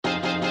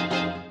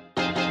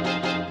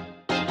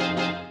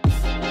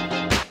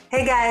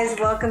Hey guys,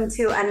 welcome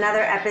to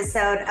another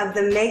episode of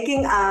the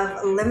making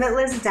of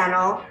Limitless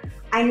Dental.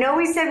 I know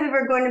we said we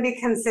were going to be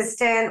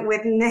consistent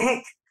with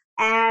Nick,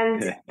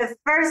 and the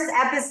first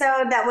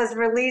episode that was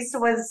released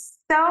was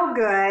so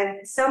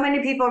good. So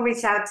many people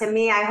reached out to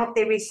me. I hope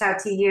they reached out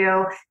to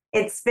you.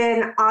 It's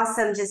been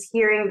awesome just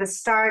hearing the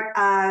start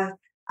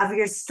of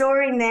your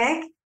story,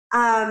 Nick.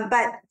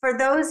 But for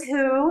those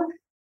who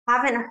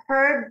haven't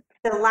heard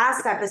the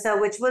last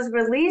episode, which was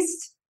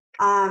released,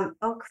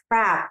 oh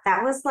crap,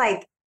 that was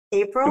like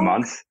April? 2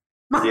 months.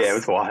 Yeah, it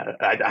was wild.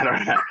 I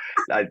don't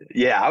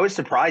know. I was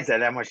surprised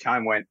that much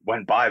time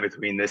went by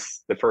between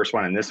the first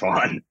one and this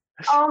one.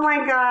 Oh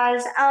my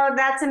gosh. Oh,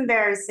 that's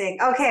embarrassing.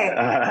 Okay.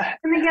 Let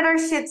me get our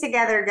shit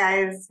together,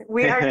 guys.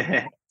 We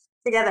are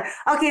together.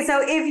 Okay,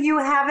 so if you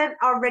haven't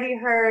already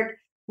heard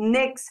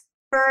Nick's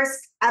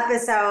first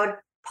episode,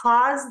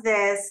 pause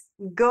this,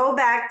 go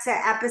back to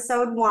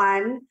episode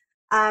 1,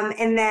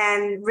 and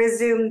then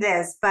resume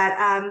this. But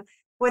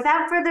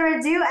without further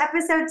ado,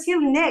 episode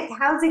 2, Nick,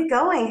 how's it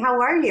going? How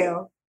are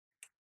you?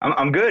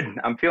 I'm good.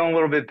 I'm feeling a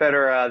little bit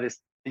better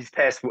these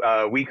past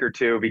week or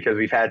two because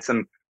we've had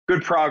some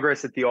good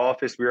progress at the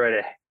office. We were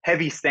at a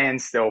heavy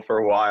standstill for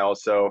a while,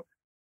 so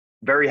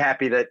very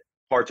happy that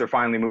parts are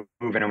finally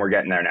moving and we're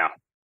getting there now.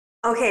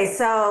 Okay,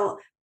 so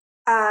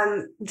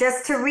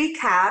just to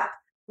recap,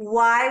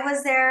 why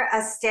was there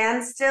a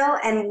standstill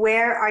and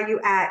where are you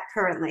at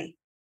currently?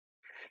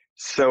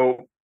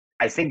 So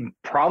I think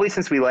probably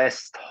since we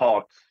last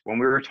talked, when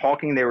we were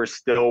talking, they were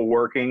still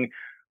working,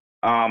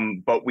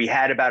 but we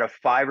had about a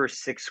 5 or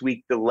 6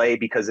 week delay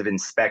because of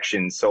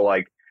inspections. So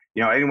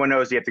anyone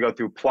knows you have to go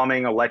through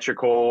plumbing,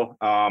 electrical,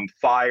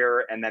 fire,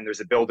 and then there's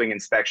a building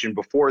inspection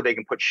before they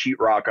can put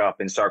sheetrock up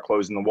and start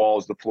closing the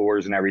walls, the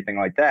floors, and everything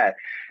like that.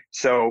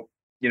 So,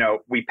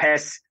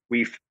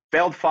 we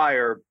failed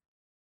fire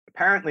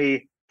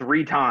apparently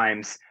 3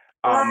 times,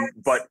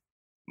 but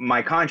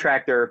my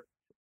contractor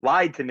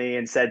lied to me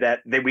and said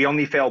that we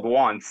only failed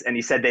once, and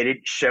he said they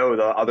didn't show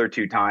the other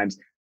 2 times.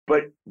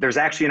 But there's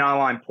actually an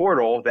online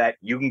portal that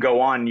you can go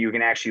on and you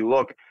can actually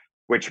look,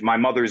 which my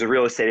mother's a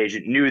real estate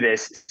agent, knew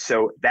this.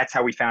 So that's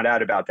how we found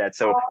out about that.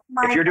 So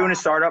if you're doing a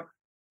startup,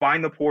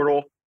 find the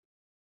portal.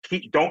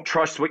 Don't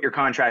trust what your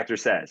contractor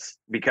says,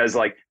 because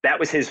that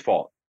was his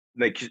fault.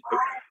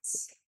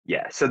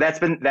 Yeah. So that's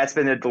been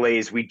the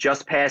delays. We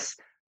just passed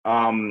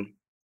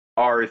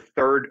our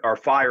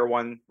fire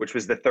one, which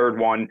was the third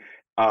one,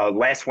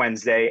 last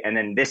Wednesday, and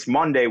then this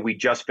Monday we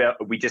just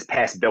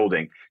passed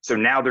building. So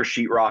now they're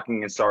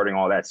sheetrocking and starting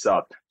all that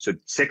stuff. So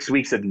 6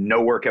 weeks of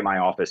no work at my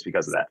office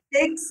because of that.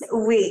 6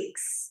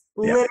 weeks,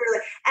 yeah. Literally.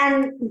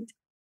 And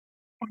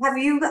have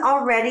you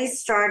already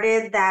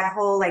started that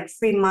whole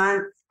free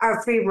month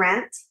or free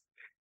rent?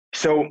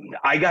 So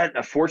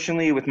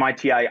fortunately with my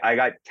TI, I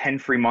got 10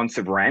 free months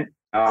of rent.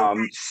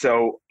 Okay.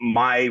 So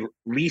my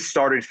lease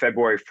started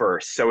February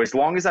 1st. So as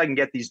long as I can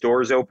get these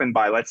doors open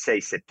by, let's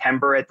say,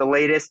 September at the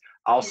latest,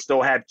 I'll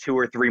still have 2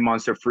 or 3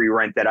 months of free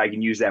rent that I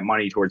can use that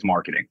money towards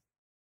marketing.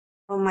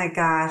 Oh my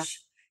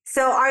gosh.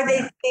 So are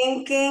they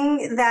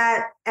thinking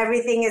that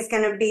everything is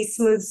going to be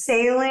smooth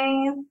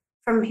sailing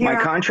from here?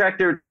 My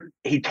contractor,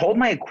 he told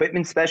my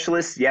equipment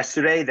specialist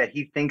yesterday that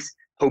he thinks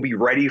he'll be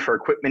ready for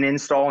equipment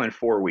install in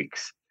 4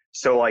 weeks.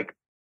 So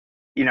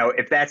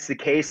if that's the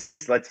case,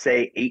 let's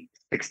say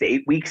 6 to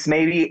 8 weeks,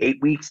 maybe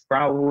 8 weeks,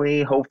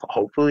 probably.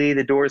 Hopefully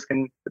the doors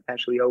can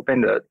potentially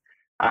open.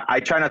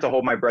 I try not to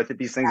hold my breath at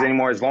these things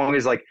anymore. As long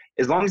as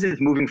it's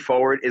moving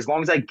forward, as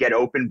long as I get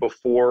open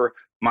before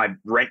my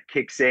rent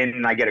kicks in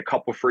and I get a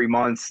couple free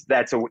months,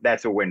 that's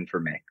a win for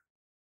me.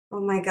 Oh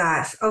my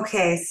gosh.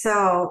 Okay.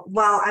 So,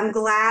 I'm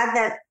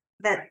glad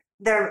that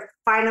they're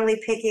finally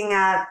picking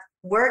up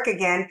work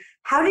again.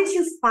 How did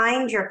you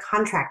find your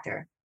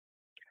contractor?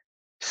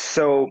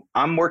 So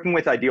I'm working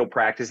with Ideal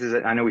Practices.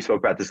 I know we spoke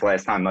about this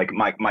last time,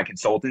 my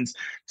consultants.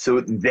 So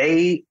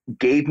they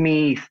gave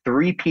me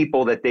 3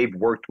 people that they've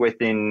worked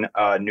with in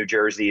New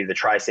Jersey, the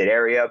tri-state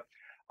area.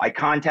 I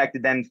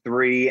contacted them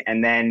 3,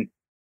 and then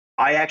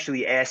I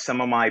actually asked some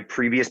of my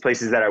previous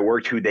places that I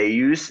worked who they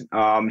use.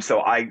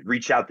 So I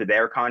reached out to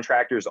their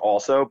contractors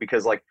also,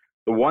 because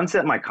the ones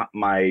that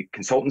my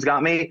consultants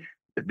got me,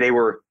 they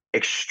were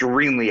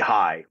extremely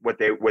high, what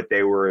they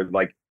were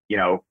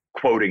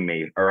quoting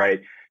me. All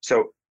right.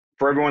 So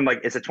for everyone,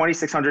 it's a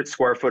 2,600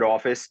 square foot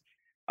office.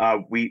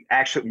 We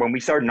actually, when we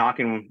started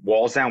knocking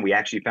walls down, we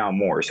actually found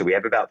more. So we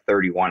have about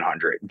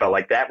 3,100,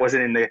 but that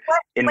wasn't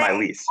in my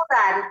lease.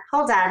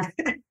 Hold on.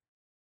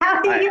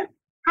 How do you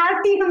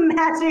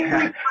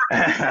magically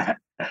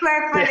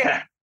square footage?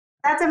 Yeah.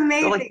 That's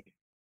amazing.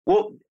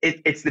 So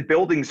it's the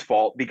building's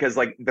fault, because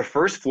the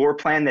first floor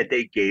plan that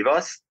they gave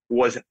us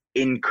was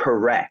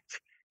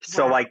incorrect.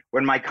 So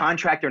when my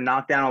contractor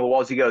knocked down all the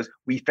walls, he goes,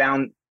 "We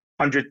found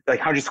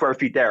 100 square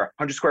feet there,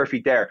 100 square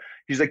feet there."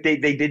 He's like, they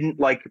didn't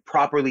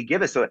properly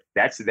give us. So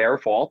that's their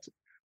fault.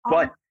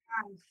 But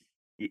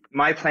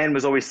my plan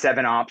was always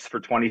 7 ops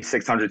for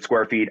 2,600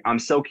 square feet. I'm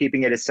still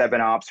keeping it as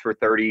 7 ops for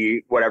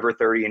 30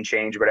 and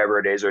change, whatever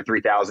it is, or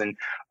 3,000.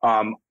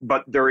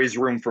 But there is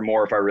room for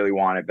more if I really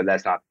want it, but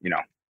that's not,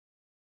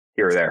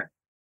 here or there.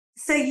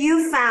 So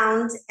you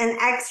found an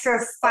extra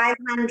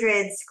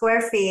 500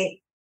 square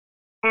feet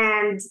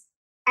and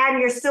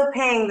you're still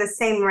paying the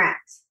same rent.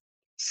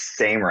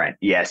 Same rent.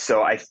 Yeah.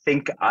 So I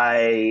think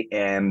I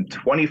am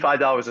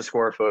 $25 a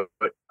square foot,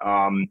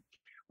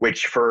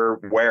 which for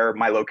where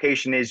my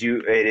location is,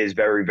 it is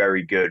very,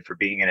 very good for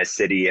being in a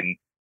city and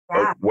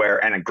Yeah.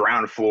 and a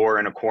ground floor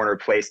and a corner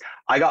place.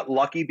 I got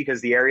lucky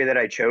because the area that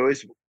I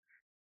chose,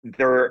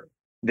 the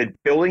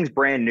building's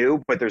brand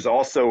new, but there's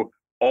also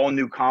all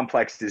new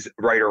complexes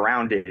right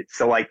around it.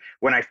 So like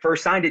when I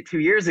first signed it 2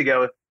 years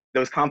ago,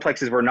 those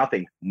complexes were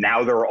nothing.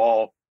 Now they're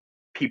all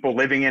people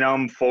living in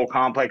them, full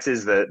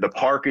complexes. The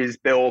park is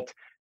built,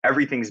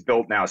 everything's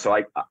built now.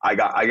 So I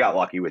got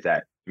lucky with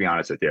that, to be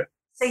honest with you.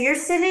 So you're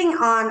sitting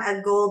on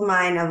a gold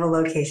mine of a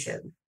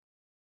location.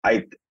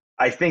 I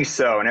I think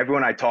so. And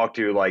everyone I talk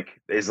to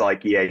is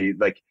like,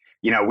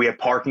 yeah, we have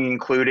parking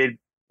included.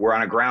 We're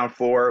on a ground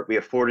floor. We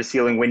have floor to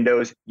ceiling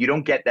windows. You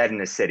don't get that in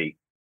the city.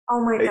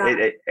 Oh my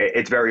God.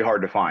 It's very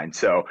hard to find.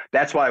 So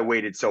that's why I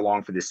waited so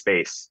long for this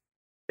space.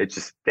 It's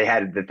just they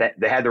had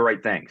the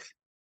right things.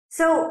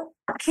 So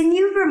can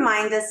you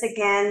remind us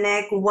again,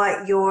 Nick,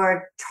 what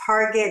your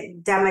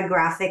target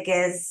demographic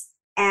is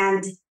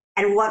and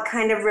what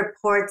kind of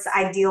reports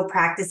Ideal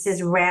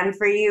Practices ran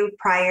for you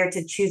prior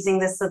to choosing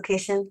this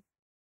location?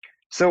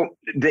 So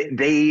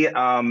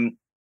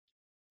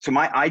so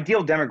my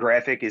ideal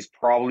demographic is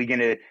probably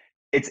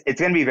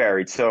it's gonna be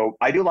varied. So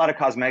I do a lot of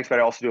cosmetics, but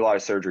I also do a lot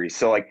of surgeries.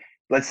 So like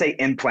let's say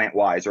implant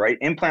wise, right?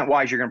 Implant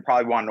wise, you're gonna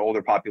probably want an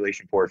older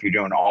population for if you're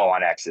doing all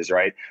on X's,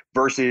 right?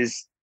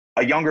 Versus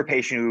a younger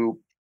patient who,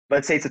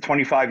 let's say it's a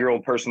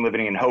 25-year-old person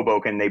living in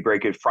Hoboken, they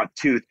break a front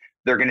tooth,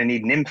 they're gonna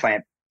need an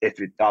implant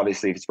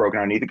obviously if it's broken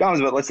underneath the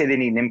gums, but let's say they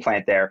need an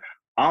implant there.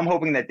 I'm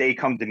hoping that they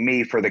come to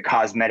me for the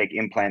cosmetic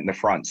implant in the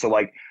front. So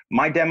like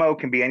my demo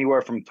can be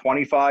anywhere from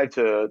 25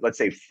 to let's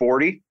say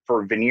 40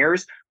 for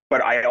veneers,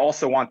 but I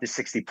also want the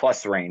 60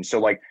 plus range. So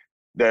like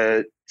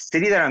the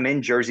city that I'm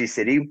in, Jersey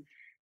City,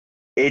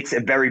 it's a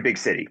very big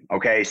city.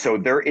 Okay. So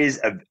there is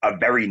a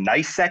very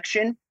nice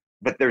section,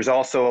 but there's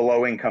also a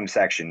low income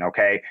section.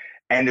 Okay.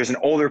 And there's an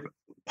older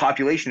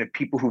population of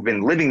people who've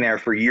been living there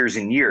for years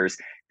and years.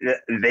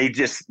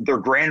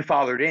 They're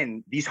grandfathered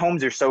in. These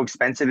homes are so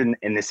expensive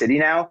in the city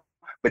now,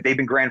 but they've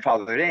been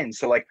grandfathered in.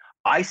 So like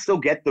I still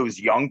get those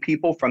young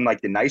people from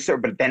like the nicer,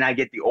 but then I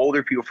get the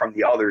older people from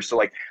the others. So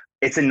like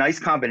it's a nice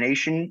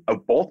combination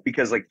of both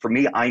because like for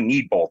me, I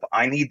need both.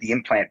 I need the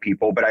implant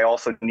people, but I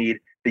also need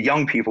the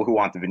young people who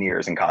want the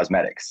veneers and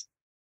cosmetics.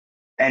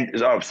 And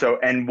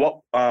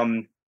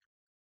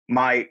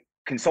my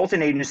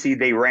consultant agency,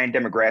 they ran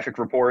demographic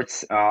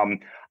reports.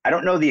 I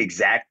don't know the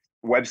exact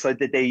website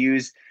that they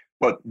use,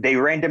 but they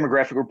ran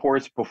demographic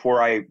reports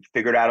before I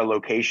figured out a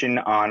location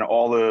on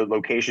all the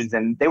locations,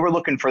 and they were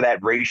looking for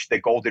that ratio, the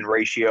golden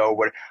ratio,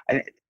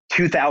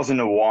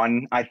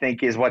 2001, I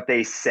think is what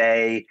they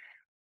say.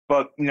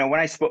 But when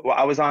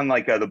I was on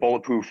like the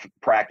Bulletproof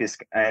Practice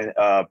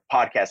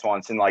podcast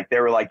once, and like they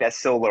were like, that's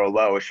still a little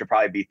low. It should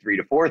probably be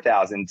 3,000 to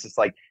 4,000. It's just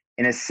like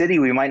in a city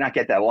we might not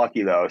get that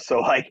lucky though. So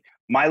like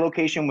my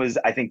location was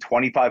I think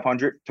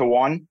 2,500 to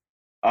 1.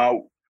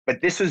 But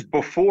this was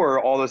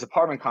before all those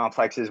apartment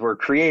complexes were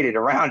created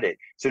around it.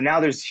 So now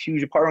there's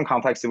huge apartment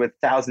complexes with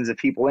thousands of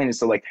people in it.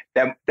 So like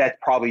that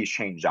probably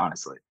changed,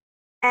 honestly.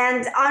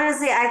 And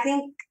honestly, I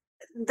think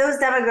those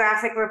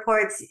demographic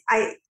reports,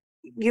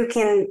 you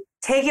can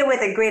take it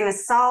with a grain of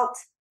salt.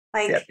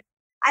 Like yep.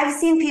 I've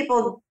seen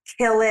people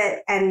kill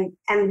it and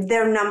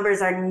their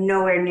numbers are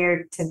nowhere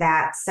near to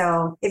that.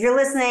 So if you're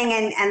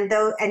listening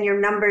and your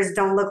numbers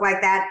don't look like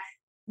that,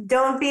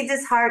 don't be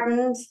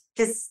disheartened.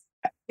 Just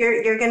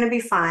you're going to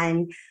be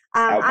fine.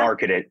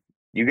 Outmarket it.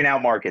 You can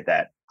outmarket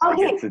that.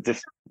 Okay.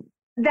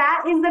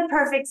 That is the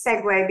perfect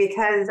segue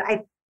because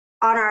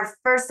on our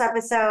first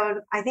episode,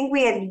 I think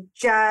we had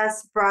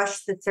just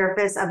brushed the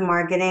surface of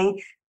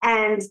marketing.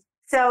 And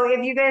so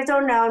if you guys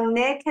don't know,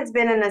 Nick has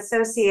been an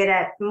associate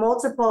at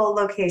multiple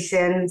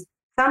locations,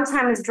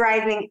 sometimes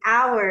driving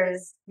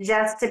hours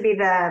just to be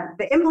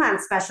the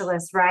implant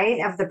specialist, right,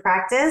 of the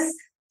practice.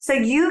 So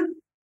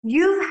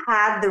you've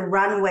had the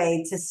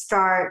runway to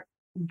start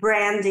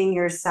branding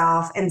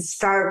yourself and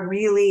start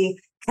really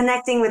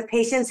connecting with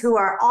patients who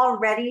are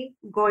already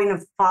going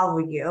to follow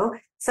you.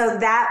 So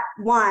that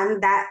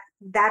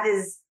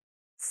is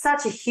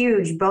such a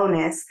huge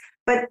bonus.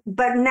 But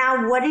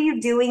now what are you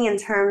doing in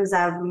terms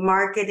of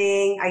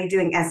marketing? Are you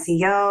doing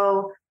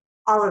SEO?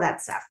 All of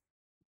that stuff.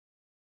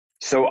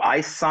 So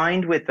I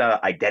signed with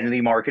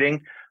Identity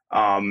Marketing,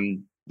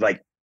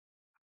 like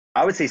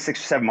I would say 6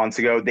 or 7 months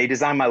ago. They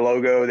designed my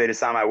logo. They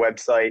designed my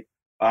website.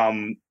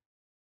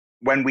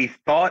 When we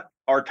thought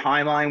our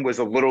timeline was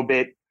a little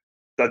bit,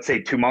 let's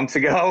say 2 months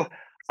ago,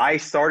 I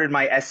started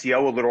my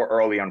SEO a little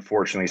early,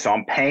 unfortunately. So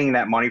I'm paying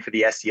that money for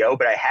the SEO,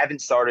 but I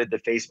haven't started the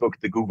Facebook,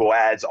 the Google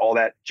ads, all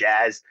that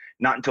jazz,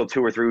 not until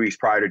 2 or 3 weeks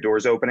prior to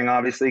doors opening,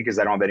 obviously, because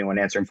I don't have anyone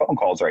answering phone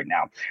calls right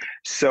now.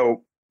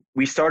 So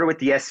we started with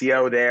the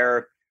SEO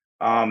there.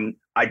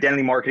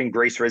 Identity Marketing,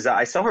 Grace Rizza.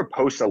 I saw her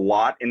post a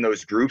lot in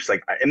those groups.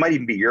 Like it might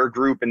even be your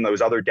group in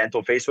those other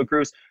dental Facebook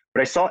groups,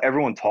 but I saw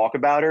everyone talk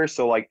about her.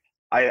 So like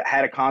I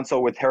had a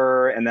consult with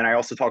her, and then I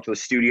also talked to the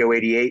Studio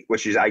 88,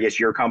 which is I guess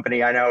your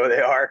company. I know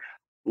they are.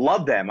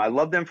 Love them. I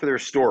love them for their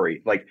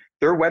story. Like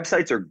their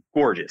websites are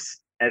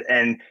gorgeous,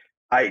 and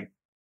I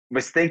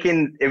was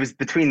thinking it was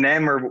between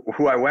them or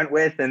who I went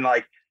with, and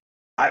like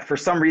for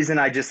some reason,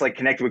 I just like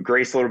connected with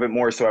Grace a little bit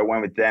more, so I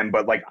went with them.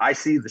 But like, I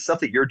see the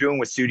stuff that you're doing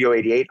with Studio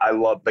 88. I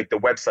love like the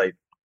website.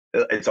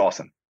 It's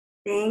awesome.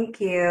 Thank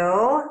you.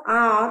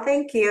 Oh,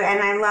 thank you.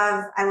 And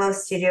I love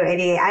Studio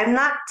 88. I'm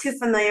not too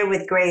familiar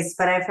with Grace,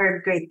 but I've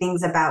heard great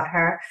things about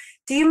her.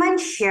 Do you mind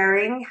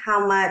sharing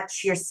how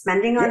much you're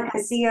spending on Yeah.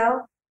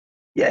 SEO?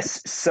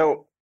 Yes.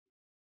 So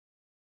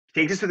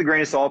take this with a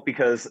grain of salt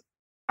because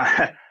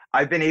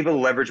I've been able to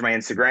leverage my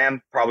Instagram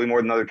probably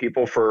more than other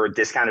people for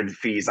discounted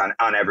fees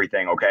on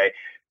everything. Okay.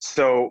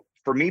 So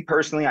for me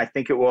personally, I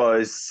think it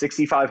was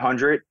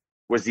 6,500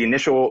 was the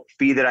initial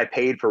fee that I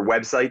paid for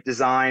website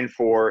design,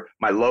 for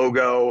my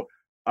logo,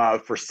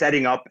 for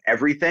setting up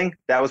everything.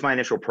 That was my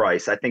initial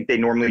price. I think they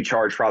normally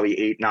charge probably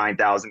 8,000,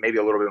 9,000, maybe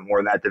a little bit more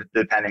than that,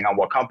 depending on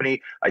what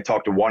company. I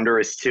talked to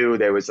Wondrous too.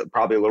 They was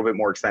probably a little bit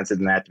more expensive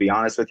than that, to be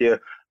honest with you.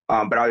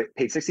 But I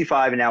paid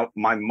 65, and now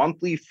my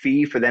monthly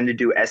fee for them to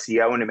do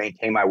SEO and to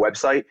maintain my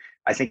website,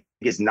 I think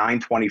is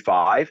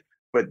 925.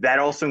 But that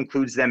also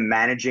includes them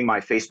managing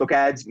my Facebook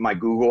ads, my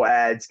Google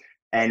ads,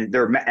 and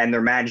they're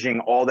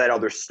managing all that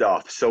other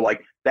stuff. So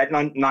like that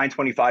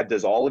 925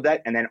 does all of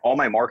that, and then all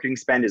my marketing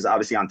spend is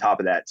obviously on top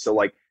of that. So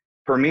like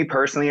for me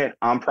personally,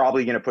 I'm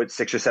probably going to put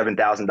 $6,000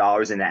 or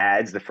 $7,000 into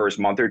ads the first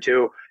month or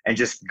two and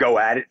just go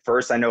at it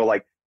first. I know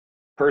like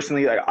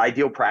personally, like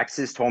Ideal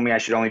Practices told me I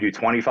should only do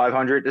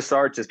 2,500 to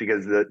start just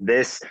because of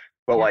this,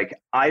 but like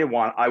I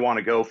want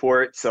to go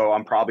for it. So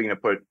I'm probably going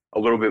to put a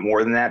little bit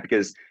more than that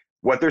because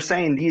what they're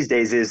saying these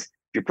days is if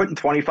you're putting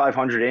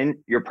 2,500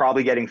 in, you're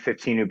probably getting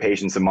 15 new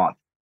patients a month.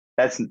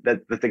 That's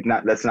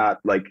not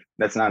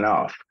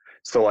enough.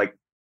 So like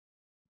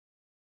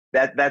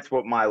that's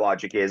what my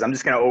logic is. I'm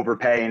just going to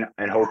overpay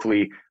and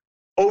hopefully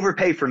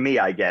overpay for me,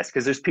 I guess,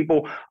 because there's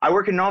people. I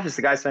work in an office.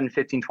 The guy's spending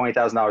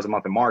 $15,000-$20,000 a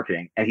month in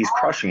marketing, and he's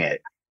crushing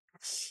it.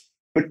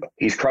 But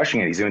he's crushing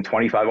it. He's doing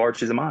 25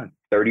 arches a month,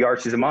 30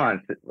 arches a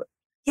month.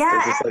 Yeah.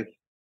 It's just like,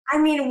 I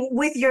mean,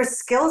 with your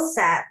skill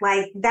set,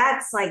 like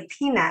that's like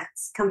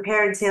peanuts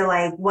compared to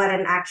like what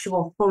an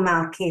actual full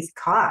mouth case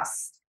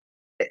costs.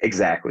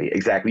 exactly.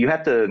 You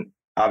have to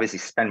obviously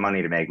spend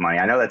money to make money.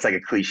 I know that's like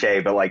a cliche,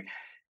 but like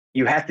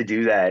you have to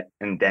do that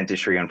in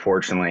dentistry,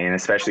 unfortunately, and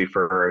especially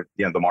for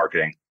the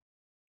marketing.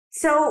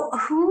 So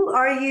who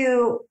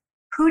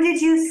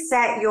did you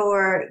set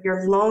your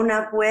loan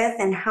up with,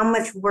 and how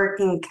much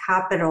working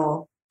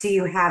capital do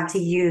you have to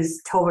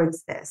use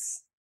towards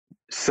this?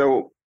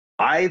 So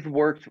I've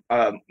worked,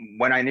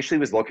 when I initially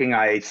was looking,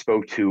 I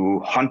spoke to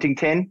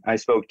Huntington, I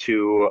spoke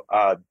to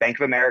Bank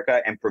of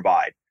America and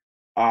Provide.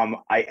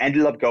 I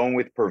ended up going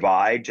with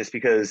Provide just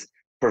because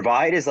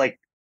Provide is like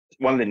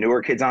one of the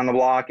newer kids on the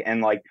block,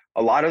 and like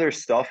a lot of their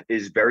stuff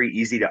is very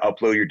easy to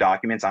upload your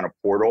documents on a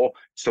portal.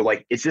 So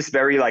like it's just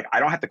very like I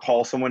don't have to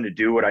call someone to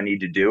do what I need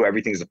to do.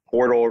 Everything's a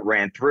portal,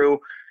 ran through.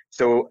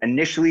 So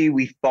initially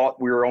we thought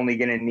we were only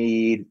going to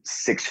need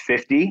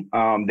 650.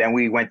 Then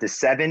we went to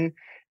 7.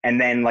 And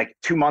then like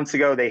 2 months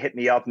ago, they hit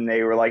me up and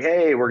they were like,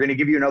 hey, we're going to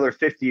give you another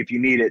 50 if you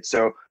need it.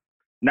 So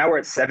now we're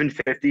at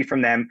 750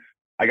 from them.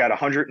 I got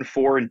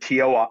 104 in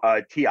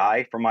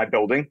TI from my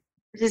building.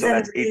 So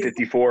that's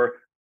 854.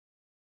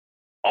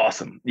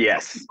 Awesome.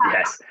 Yes.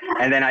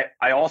 And then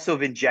I also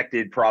have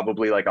injected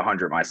probably like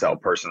 100 myself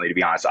personally, to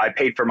be honest. I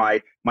paid for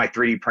my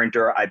 3D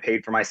printer. I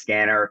paid for my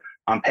scanner.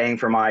 I'm paying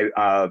for my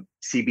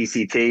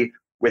CBCT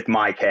with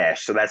my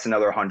cash. So that's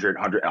another 100.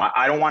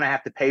 I don't want to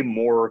have to pay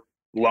more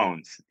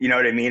loans. You know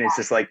what I mean? It's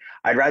just like,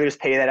 I'd rather just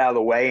pay that out of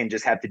the way and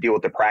just have to deal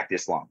with the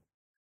practice loan.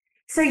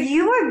 So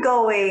you are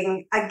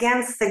going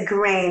against the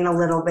grain a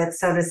little bit,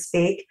 so to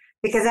speak,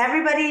 because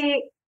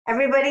everybody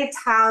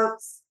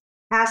touts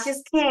cash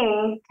is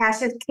king,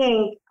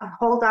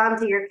 hold on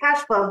to your cash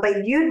flow,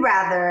 but you'd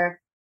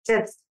rather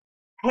just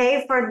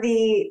pay for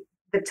the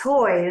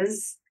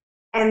toys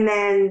and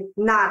then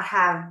not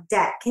have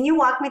debt. Can you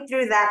walk me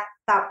through that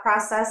thought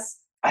process?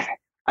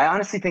 I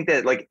honestly think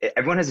that like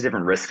everyone has a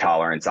different risk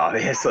tolerance,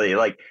 obviously.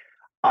 Like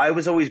I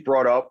was always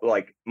brought up,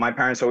 like my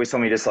parents always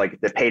told me just like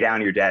to pay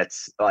down your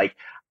debts. Like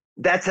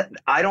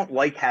I don't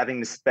like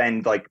having to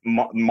spend like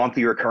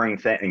monthly recurring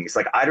things.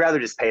 Like I'd rather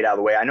just pay it out of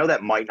the way. I know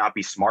that might not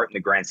be smart in the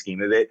grand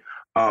scheme of it.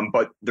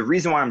 But the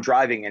reason why I'm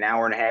driving an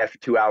hour and a half,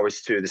 2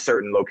 hours to the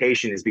certain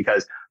location is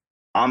because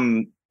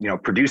I'm,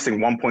 producing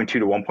 1.2 to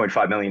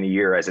 1.5 million a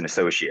year as an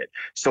associate.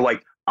 So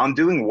like I'm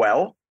doing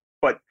well,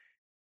 but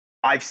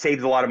I've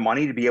saved a lot of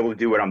money to be able to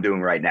do what I'm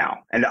doing right now.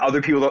 And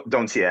other people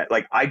don't see that.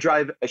 Like I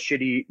drive a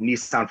shitty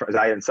Nissan,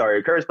 I'm sorry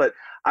it occurs, but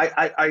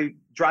I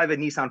drive a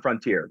Nissan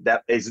Frontier.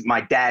 That is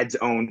my dad's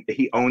own.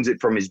 He owns it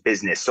from his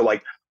business. So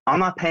like I'm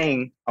not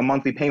paying a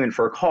monthly payment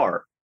for a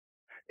car.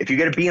 If you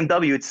get a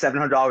BMW, it's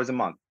 $700 a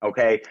month.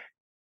 Okay.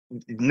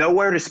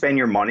 nowhere to spend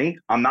your money.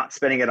 I'm not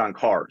spending it on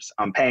cars.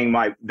 I'm paying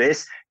my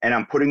this and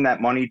I'm putting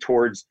that money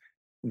towards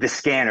the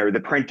scanner, the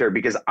printer,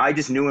 because I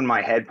just knew in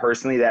my head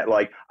personally that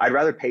like I'd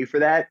rather pay for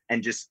that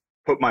and just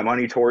put my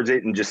money towards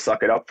it and just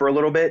suck it up for a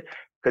little bit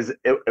because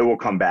it will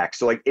come back.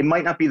 So like it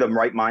might not be the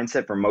right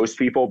mindset for most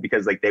people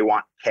because like they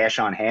want cash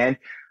on hand.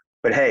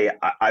 But hey,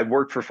 I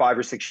worked for 5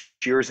 or 6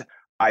 years.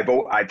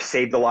 I've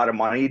saved a lot of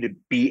money to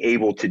be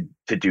able to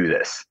do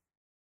this.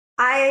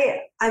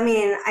 I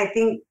mean, I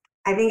think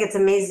it's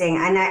amazing,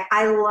 and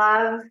I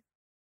love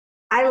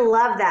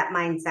that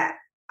mindset.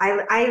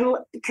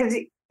 Because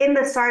in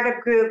the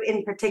startup group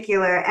in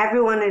particular,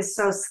 everyone is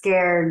so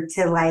scared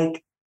to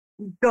like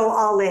go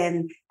all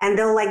in, and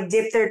they'll like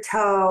dip their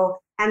toe,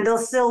 and they'll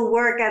still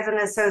work as an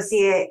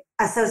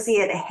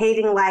associate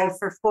hating life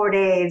for 4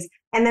 days,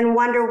 and then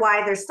wonder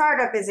why their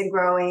startup isn't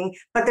growing.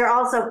 But they're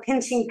also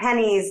pinching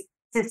pennies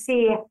to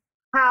see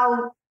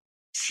how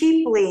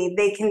cheaply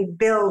they can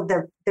build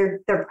their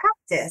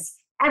practice.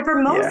 And for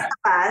most Yeah.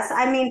 of us,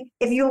 I mean,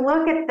 if you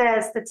look at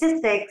the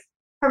statistics,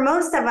 for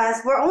most of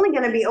us, we're only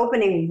going to be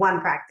opening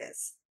one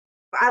practice,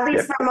 at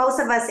least Yep. for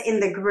most of us in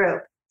the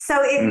group.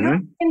 So if you're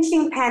Hmm.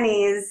 pinching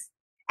pennies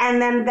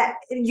and then that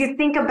you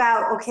think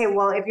about, okay,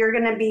 well, if you're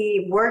going to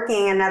be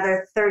working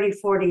another 30,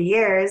 40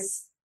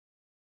 years,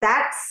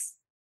 that's,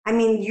 I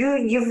mean,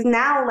 you've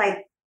now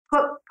like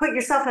put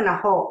yourself in a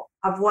hole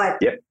of what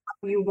Yep.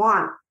 you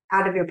want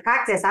out of your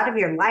practice, out of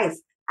your life,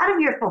 out of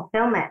your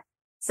fulfillment.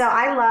 So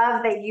I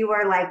love that you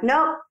are like,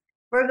 nope,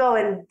 we're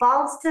going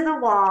balls to the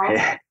wall.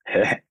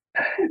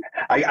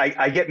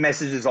 I get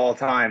messages all the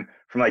time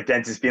from like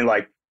dentists being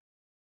like,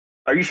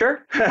 "Are you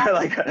sure?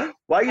 Like,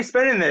 why are you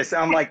spending this?"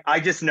 I'm like, I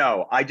just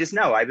know. I just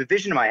know. I have a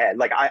vision in my head.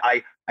 Like,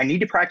 I need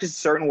to practice a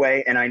certain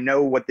way, and I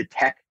know what the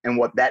tech and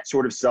what that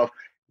sort of stuff.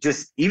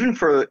 Just even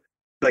for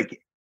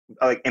like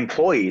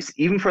employees,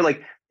 even for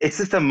like, it's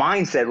just a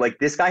mindset. Like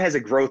this guy has a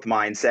growth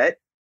mindset.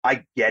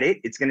 I get it.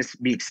 It's going to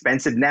be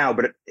expensive now,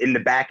 but in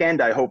the back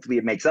end, I hopefully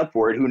it makes up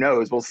for it. Who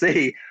knows? We'll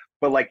see.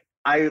 But like,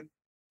 I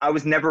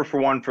was never for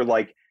one for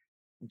like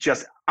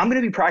just I'm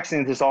going to be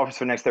practicing at this office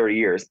for the next 30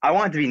 years. I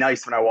want it to be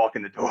nice when I walk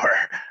in the door,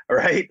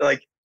 right? Like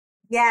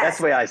that's Yes.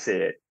 the way I see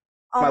it.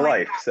 Oh My my,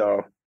 life.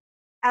 So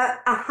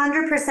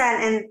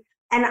 100%.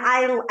 And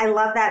I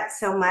love that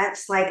so much.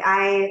 So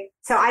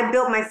I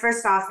built my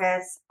first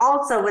office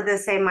also with the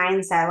same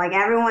mindset. Like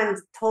everyone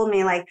told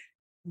me, like,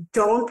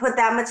 don't put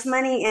that much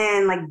money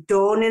in, like,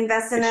 don't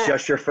invest in it's it.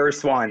 just your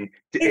first one.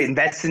 It's,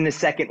 Invest in the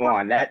second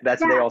one. That's what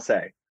they yeah. all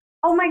say.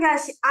 Oh my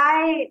gosh.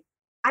 I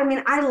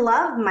mean, I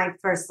love my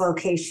first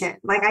location.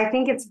 Like, I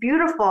think it's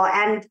beautiful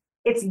and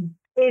it's,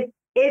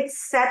 it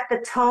set the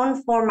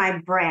tone for my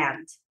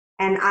brand.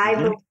 And I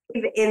Hmm.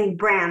 believe in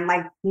brand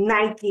like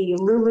Nike,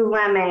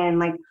 Lululemon,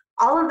 like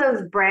all of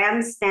those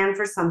brands stand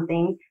for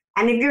something.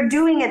 And if you're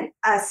doing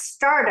a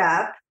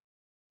startup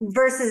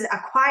versus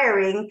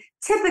acquiring,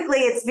 typically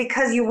it's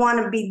because you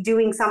want to be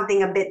doing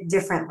something a bit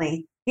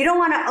differently. You don't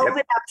want to Yep. open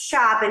up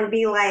shop and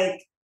be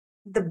like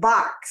the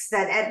box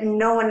that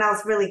no one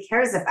else really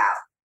cares about.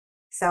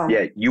 So,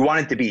 Yeah. You want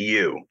it to be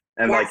you.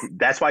 And like yes.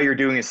 that's why you're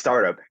doing a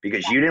startup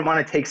because you didn't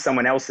want to take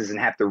someone else's and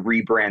have to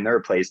rebrand their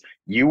place.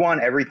 You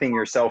want everything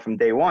yourself from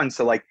day one.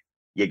 So like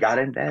you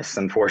gotta invest,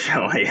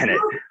 unfortunately, in it.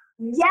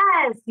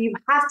 Yes, you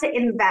have to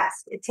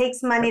invest. It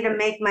takes money to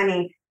make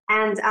money.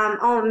 And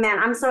oh man,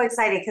 I'm so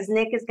excited because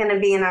Nick is going to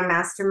be in our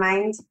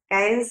mastermind,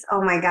 guys.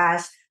 Oh my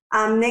gosh.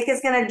 Nick is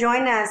going to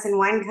join us in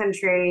wine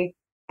country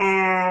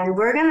and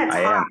we're going to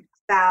I talk am.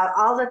 about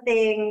all the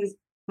things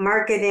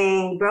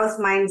marketing, growth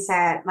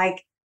mindset,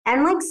 like,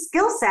 and like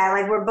skill set.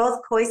 Like, we're both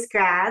Coist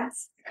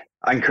grads.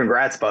 And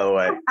congrats, by the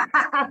way.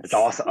 It's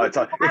awesome.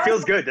 It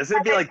feels good. Doesn't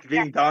it feel like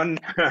being done?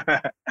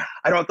 I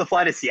don't have to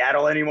fly to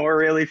Seattle anymore,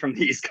 really, from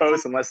the East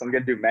Coast, unless I'm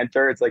going to do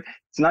mentor. It's like,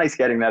 it's nice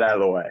getting that out of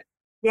the way.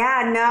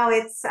 Yeah, no,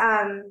 it's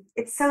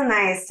so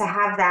nice to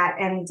have that.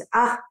 And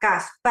oh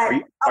gosh, Are but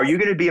you, are you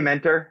going to be a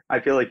mentor?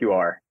 I feel like you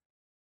are.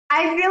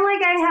 I feel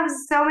like I have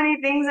so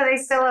many things that I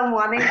still am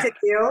wanting to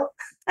do.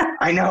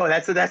 I know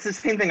that's the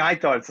same thing I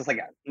thought. It's just like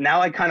now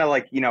I kind of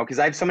like, because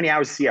I have so many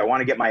hours to see. I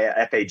want to get my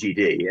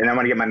FAGD and I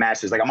want to get my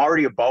master's. Like I'm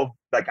already above,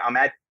 like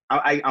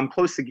I'm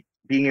close to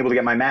being able to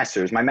get my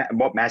master's.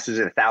 What master's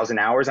is 1,000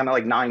 hours. I'm at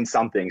like nine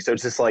something. So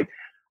it's just like,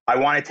 I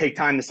want to take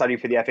time to study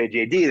for the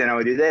FAGD. Then I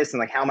would do this.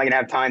 And like, how am I going to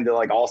have time to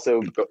like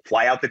also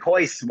fly out to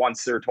Coist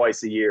once or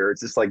twice a year?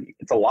 It's just like,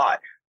 it's a lot.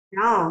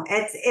 No,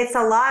 it's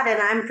a lot,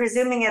 and I'm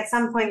presuming at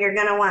some point you're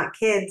gonna want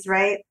kids,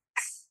 right?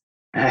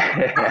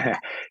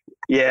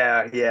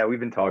 Yeah. We've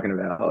been talking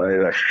about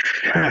it.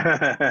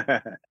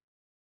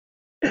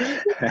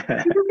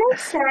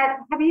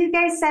 Have you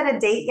guys set a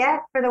date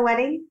yet for the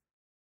wedding?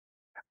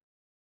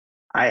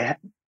 I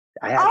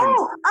I haven't.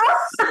 Oh,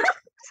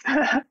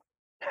 oh,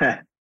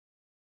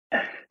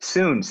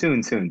 Soon.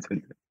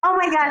 oh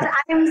my gosh,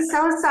 I am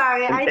so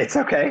sorry. It's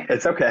okay.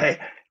 It's okay.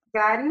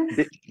 Done.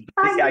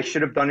 I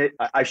should have done it.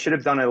 I should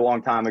have done it a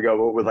long time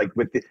ago. But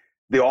with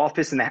the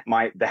office and the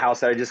house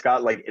that I just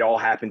got, like it all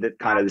happened at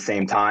kind of the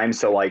same time.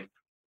 So like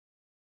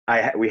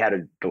We had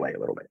a delay a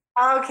little bit.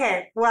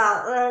 Okay,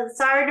 well,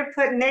 sorry to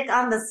put Nick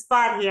on the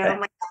spot here. Oh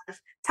my gosh.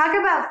 Talk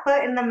about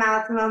foot in the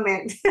mouth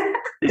moment.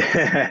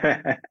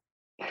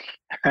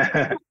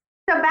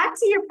 So back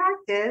to your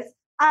practice.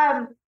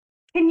 Um,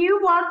 can you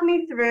walk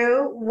me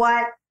through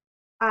what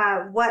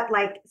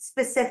like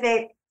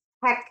specific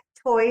tech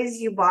toys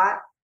you bought?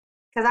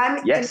 Because I'm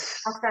in the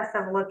Yes. process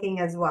of looking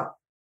as well.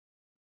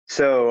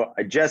 So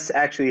I just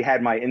actually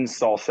had my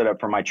install set up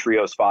for my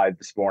Trios 5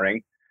 this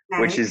morning,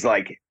 which Nice. is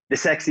like the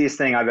sexiest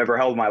thing I've ever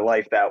held in my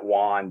life, that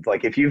wand.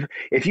 Like if you've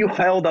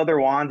held other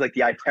wands like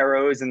the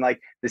Iteros and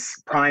like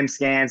this Prime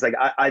Scans, like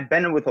I've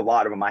been with a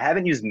lot of them. I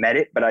haven't used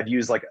Medit, but I've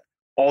used like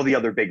all the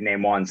other big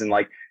name ones. And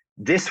like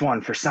this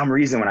one, for some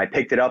reason, when I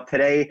picked it up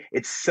today,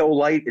 it's so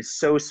light, it's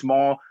so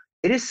small.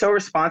 It is so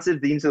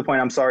responsive, even to the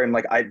point I'm sorry, I'm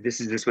like,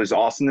 this was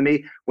awesome to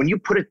me. When you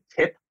put a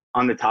tip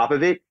on the top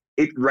of it,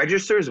 it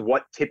registers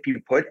what tip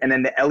you put, and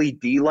then the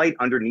LED light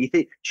underneath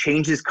it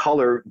changes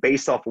color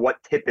based off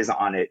what tip is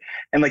on it.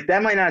 And like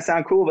that might not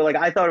sound cool, but like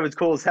I thought it was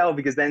cool as hell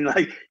because then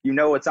like you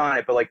know what's on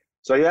it. But like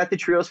so I got the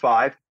Trios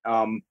 5.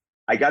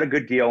 I got a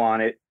good deal on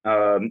it.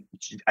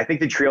 I think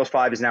the Trios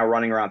 5 is now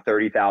running around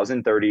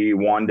 30,000,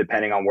 31,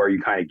 depending on where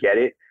you kind of get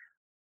it.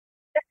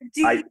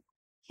 Do I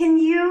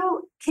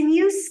you, can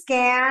you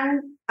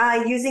scan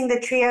using the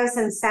Trios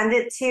and send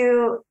it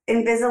to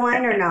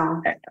Invisalign or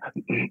no?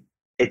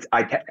 it's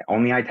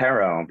only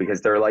Itero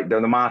because they're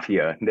the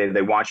mafia.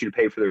 They want you to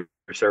pay for their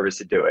service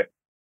to do it.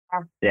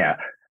 Yeah.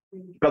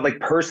 But like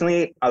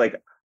personally,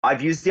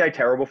 I've used the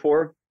Itero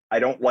before. I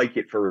don't like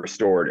it for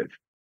restorative.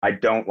 I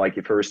don't like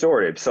it for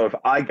restorative. So if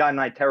I got an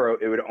Itero,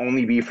 it would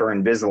only be for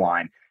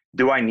Invisalign.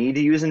 Do I need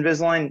to use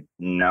Invisalign?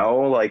 No.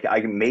 Like I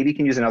maybe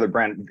can use another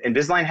brand.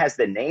 Invisalign has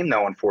the name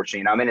though,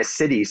 unfortunately. And I'm in a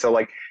city, so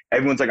like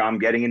everyone's like, I'm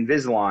getting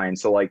Invisalign.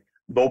 So like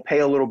they'll pay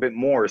a little bit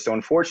more. So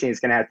unfortunately, it's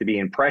gonna have to be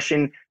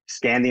impression,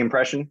 scan the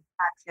impression,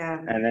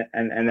 Gotcha.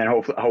 and then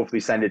hopefully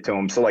send it to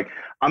them. So like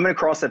I'm gonna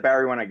cross that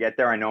barrier when I get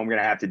there. I know I'm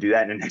gonna have to do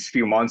that in the next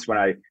few months when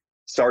I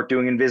start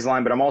doing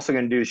Invisalign, but I'm also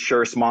gonna do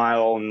Sure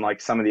Smile and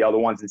like some of the other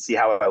ones and see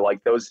how I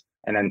like those,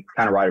 and then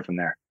kind of ride it from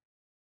there.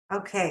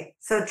 Okay,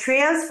 so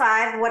Trios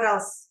 5, what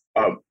else?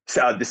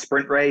 So the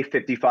Sprint Ray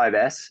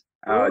 55S,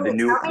 Ooh, the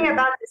new, tell me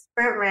about the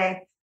Sprint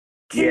Ray.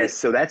 Can you yes.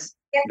 So that's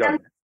get go them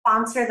to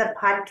sponsor the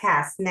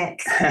podcast,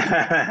 Nick?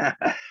 ahead.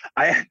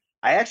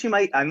 I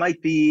actually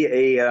might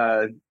be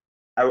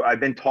I've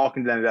been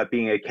talking to them about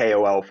being a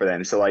KOL for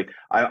them. So like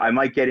I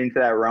might get into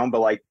that realm, but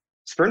like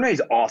Sprint Ray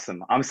is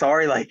awesome. I'm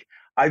sorry, like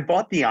I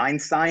bought the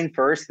Einstein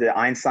first, the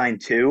Einstein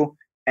 2,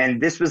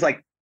 and this was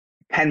like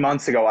 10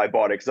 months ago I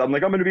bought it because I'm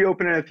like, I'm going to be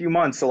open in a few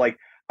months. So like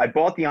I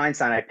bought the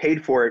Einstein, I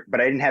paid for it, but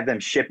I didn't have them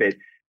ship it.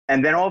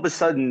 And then all of a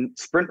sudden,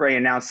 Sprint Ray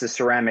announced the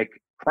ceramic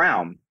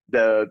crown,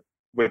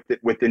 with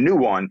the new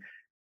one.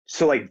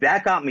 So like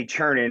that got me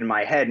churning in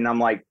my head, and I'm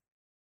like,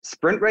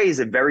 Sprint Ray is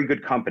a very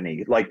good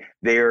company. Like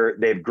they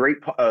have great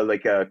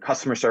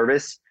customer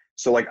service.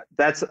 So like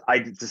I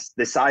just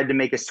decided to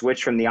make a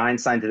switch from the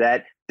Einstein to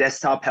that.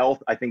 Desktop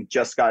Health, I think,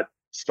 just got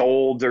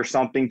sold or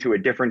something to a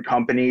different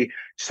company.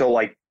 So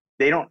like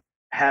they don't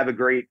have a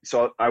great.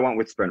 So I went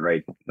with Sprint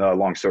Ray.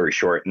 Long story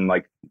short, and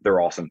like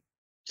they're awesome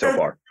so So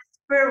far.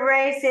 Sprint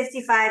Ray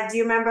 55, do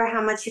you remember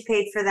how much you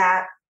paid for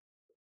that?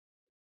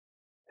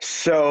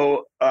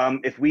 So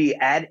if we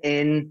add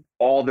in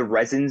all the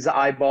resins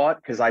I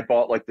bought, because I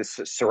bought like the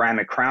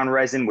ceramic crown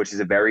resin, which is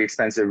a very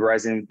expensive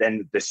resin,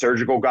 then the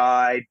surgical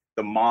guide,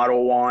 the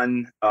model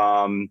one,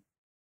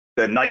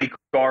 the night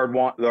guard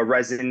one, the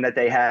resin that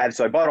they have.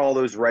 So I bought all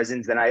those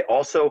resins. Then I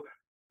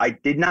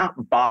did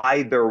not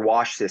buy their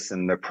wash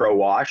system, the Pro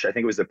Wash. I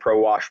think it was the Pro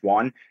Wash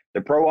one.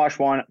 The Pro Wash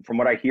one, from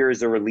what I hear, is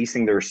they're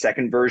releasing their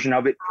second version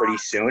of it pretty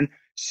soon.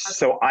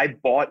 So I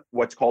bought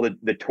what's called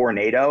the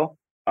Tornado.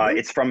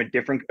 It's from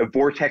a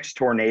Vortex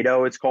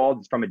Tornado. It's called.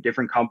 It's from a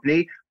different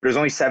company, but it was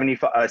only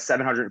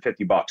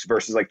 $750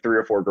 versus like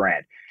 $3 or $4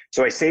 grand.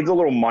 So I saved a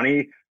little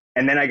money,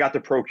 and then I got the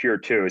Pro Cure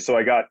too. So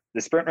I got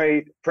the Sprint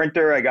Ray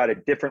printer, I got a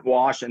different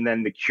wash, and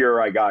then the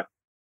Cure I got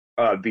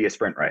via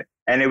Sprint Ray,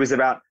 and it was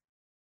about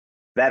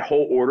that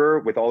whole order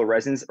with all the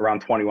resins around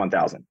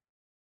 21,000.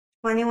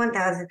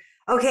 21,000.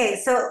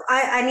 Okay, so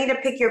I need to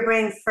pick your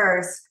brain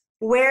first.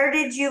 Where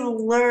did you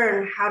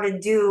learn how to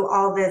do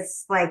all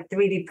this like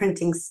 3D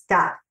printing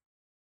stuff?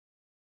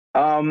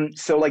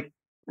 So like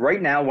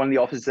right now, one of the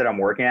offices that I'm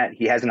working at,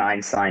 he has an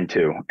Einstein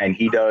too, and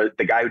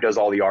the guy who does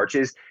all the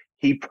arches.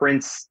 He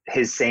prints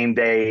his same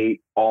day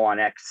all on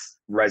X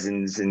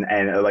resins, and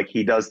like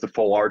he does the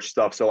full arch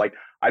stuff. So like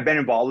I've been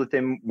involved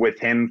with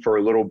him for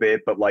a little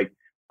bit, but like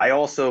I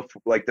also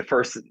like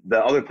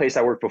the other place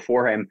I worked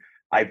before him,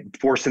 I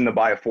forced him to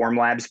buy a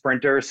Formlabs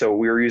printer, so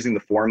we were using the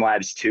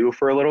Formlabs too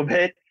for a little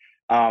bit.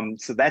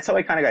 So that's how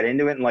I kind of got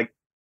into it, and like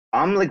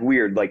I'm like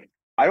weird, like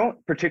I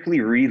don't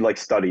particularly read like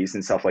studies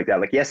and stuff like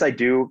that. Like, yes, I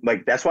do.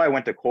 Like, that's why I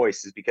went to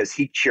Kois, is because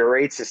he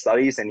curates his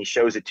studies and he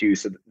shows it to you.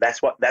 So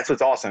that's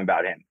what's awesome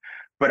about him.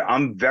 But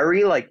I'm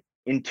very like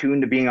in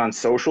tune to being on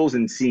socials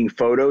and seeing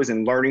photos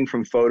and learning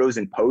from photos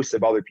and posts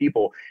of other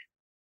people.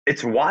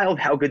 it's wild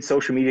how good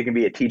social media can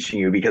be at teaching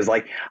you, because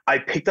like I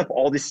picked up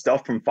all this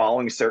stuff from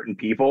following certain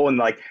people, and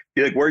like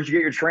be like, where'd you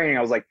get your training?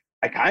 I was like,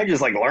 I kind of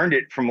just like learned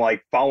it from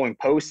like following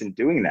posts and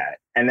doing that.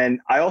 And then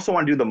I also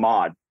want to do the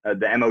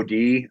the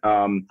MOD,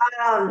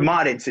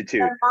 Mod The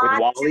Institute with mod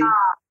Wally. job.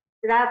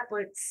 That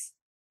looks.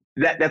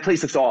 That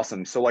place looks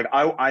awesome. So like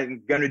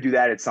I'm gonna do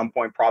that at some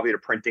point, probably to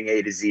printing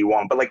A to Z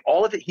one. But like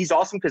all of it, he's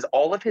awesome because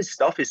all of his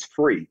stuff is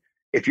free.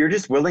 If you're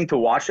just willing to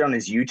watch it on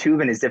his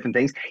YouTube and his different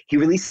things, he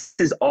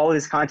releases all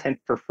his content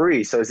for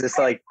free. So it's just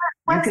like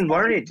you What's can the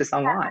learn it YouTube just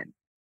channel? online.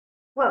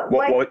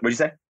 What'd you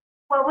say?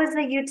 What was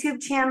the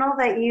YouTube channel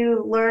that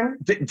you learned?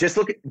 Just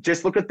look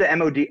at the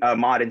MOD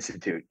Mod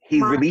Institute. He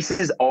Mod.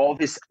 releases all of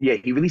his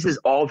he releases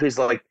all of his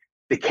like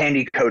the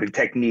candy coated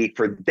technique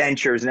for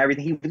dentures and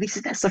everything. He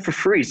releases that stuff for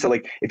free. So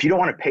like if you don't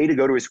want to pay to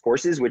go to his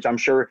courses, which I'm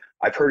sure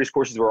I've heard his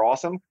courses were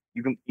awesome,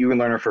 you can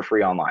learn it for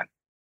free online.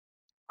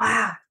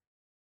 Wow.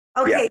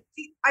 Yeah.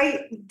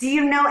 Okay. Do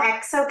you know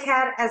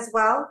ExoCAD as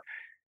well?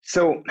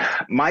 So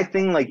my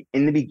thing, like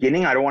in the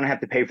beginning, I don't want to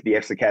have to pay for the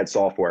ExoCAD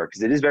software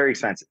because it is very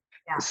expensive.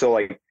 Yeah. So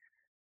like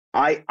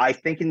I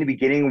think in the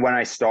beginning when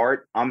I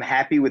start, I'm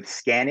happy with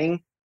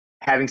scanning,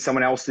 having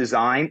someone else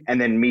design, and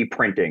then me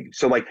printing.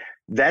 So like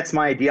that's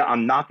my idea.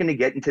 I'm not going to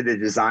get into the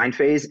design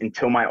phase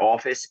until my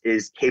office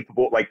is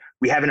capable. Like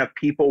we have enough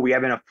people, we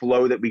have enough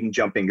flow that we can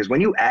jump in. Because when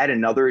you add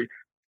another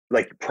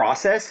like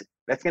process,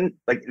 that's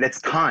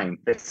time.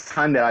 That's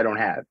time that I don't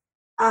have.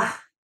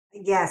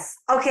 Yes.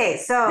 Okay.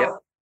 So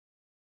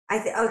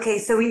Yep. okay.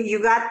 So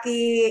you got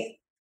the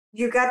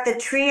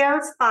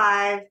Trios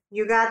 5.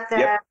 You got the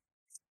Yep.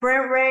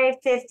 Sprint Ray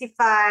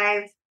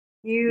 55.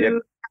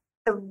 Yep.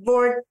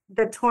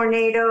 The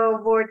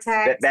tornado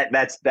vortex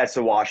That's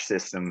a wash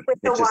system. with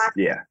the It's just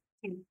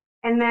wash.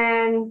 And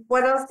then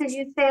what else did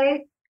you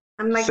say?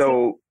 I'm like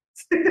So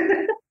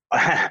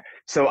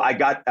so I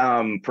got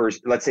for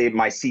let's say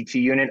my CT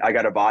unit, I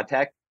got a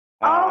Vodtech.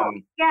 Oh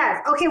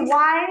yes. Okay.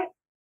 Why?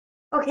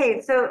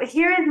 Okay. So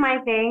here is my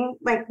thing.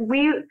 Like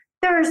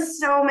there are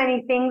so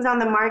many things on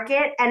the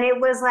market, and it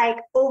was like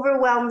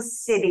overwhelmed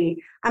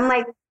city. I'm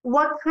like,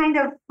 what kind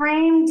of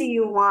frame do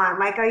you want?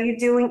 Like, are you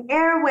doing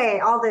airway?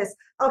 All this.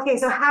 Okay.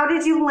 So how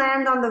did you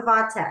land on the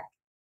Vodtech?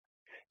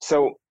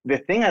 So the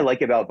thing I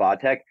like about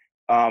Vodtech,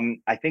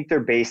 I think they're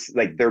based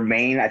like their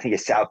main, I think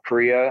is South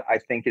Korea, I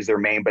think is their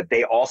main, but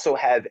they also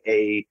have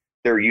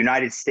their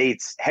United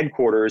States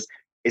headquarters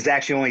is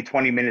actually only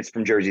 20 minutes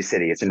from Jersey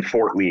City. It's in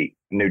Fort Lee,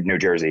 New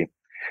Jersey.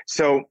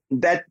 So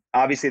that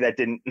obviously that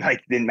didn't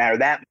matter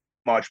that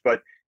much,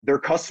 but their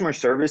customer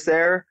service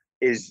there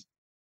is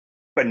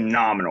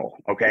phenomenal.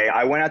 Okay.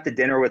 I went out to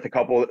dinner with a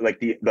couple like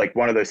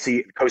one of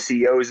the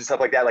co-CEOs and stuff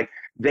like that. Like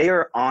they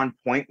are on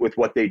point with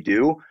what they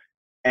do.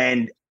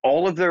 And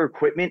all of their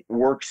equipment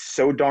works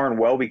so darn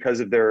well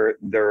because of their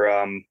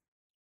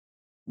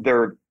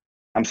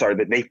I'm sorry,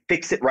 that they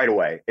fix it right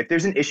away. If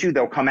there's an issue,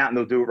 they'll come out and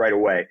they'll do it right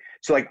away.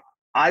 So like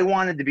I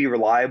wanted to be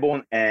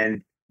reliable,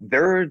 and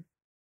their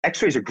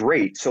x-rays are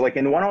great. So like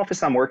in the one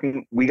office I'm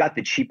working, we got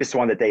the cheapest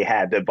one that they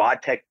had, the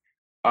Vodtech,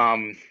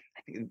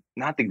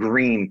 not the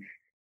green.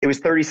 It was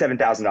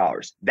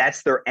 $37,000.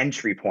 That's their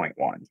entry point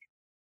one.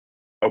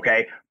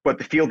 Okay. But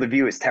the field of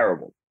view is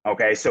terrible.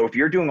 Okay. So if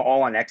you're doing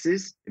all on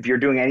X's, if you're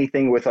doing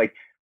anything with like,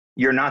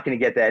 you're not going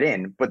to get that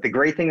in. But the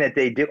great thing that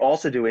they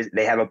also do is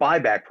they have a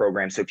buyback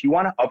program. So if you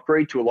want to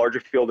upgrade to a larger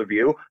field of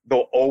view,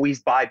 they'll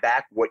always buy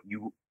back what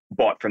you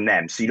bought from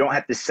them. So you don't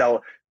have to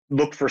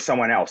look for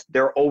someone else.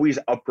 They're always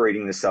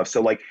upgrading this stuff.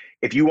 So like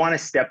if you want to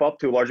step up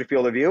to a larger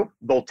field of view,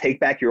 they'll take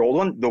back your old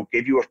one. They'll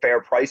give you a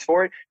fair price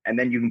for it. And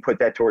then you can put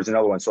that towards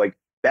another one. So like,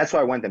 that's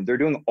why I went them. They're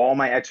doing all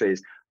my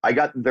x-rays. I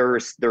got their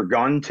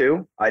gun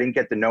too. I didn't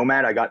get the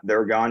Nomad. I got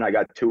their gun. I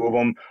got 2 of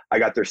them. I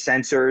got their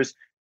sensors.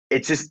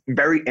 It's just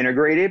very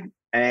integrated,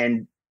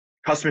 and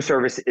customer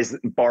service is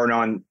bar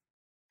none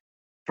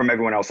from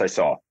everyone else I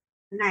saw.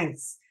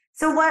 Nice.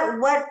 So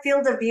what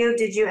field of view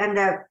did you end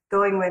up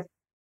going with?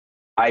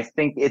 I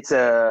think it's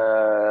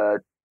a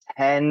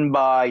 10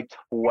 by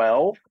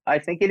 12. I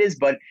think it is,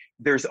 but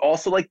there's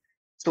also like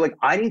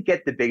I didn't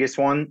get the biggest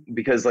one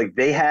because like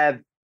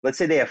let's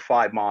say they have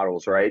 5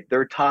 models, right?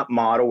 Their top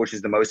model, which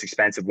is the most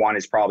expensive one,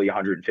 is probably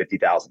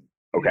 150,000.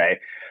 Okay.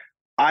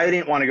 I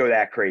didn't want to go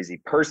that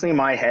crazy. Personally, in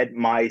my head,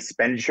 my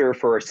expenditure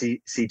for a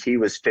CT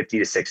was 50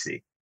 to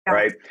 60,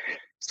 right?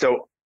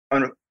 So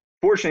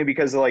unfortunately,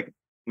 because of like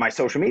my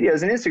social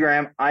medias and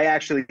Instagram, I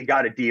actually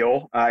got a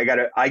deal. I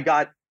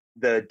got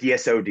the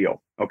DSO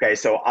deal. Okay.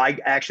 So I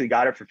actually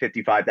got it for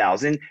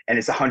 55,000, and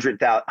it's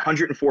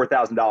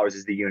 $104,000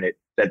 is the unit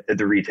at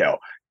the retail.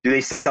 Do they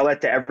sell that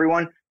to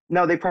everyone?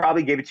 No, they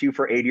probably gave it to you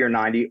for 80 or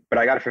 90, but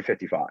I got it for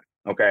 55.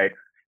 Okay.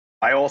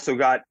 I also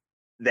got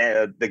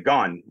the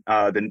gun,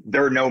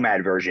 their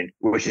Nomad version,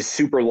 which is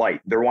super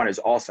light. Their one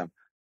is awesome.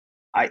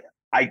 I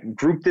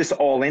grouped this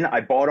all in. I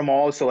bought them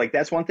all. So like,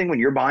 that's one thing when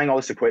you're buying all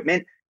this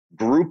equipment,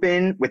 group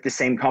in with the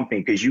same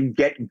company because you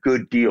get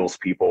good deals,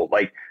 people.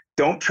 Like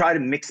don't try to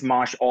mix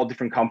mosh all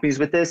different companies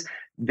with this.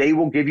 They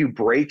will give you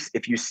breaks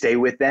if you stay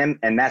with them.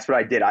 And that's what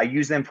I did. I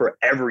use them for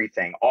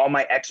everything, all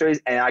my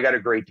x-rays, and I got a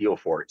great deal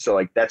for it. So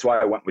like, that's why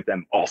I went with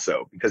them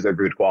also, because they're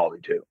good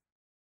quality too.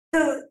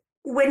 So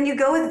when you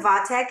go with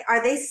Vatek,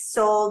 are they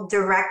sold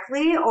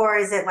directly or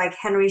is it like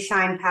Henry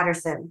Schein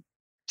Patterson?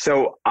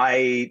 So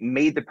I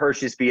made the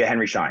purchase via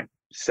Henry Schein.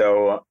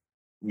 So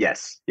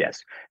yes.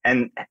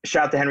 And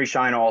shout out to Henry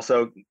Schein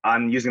also.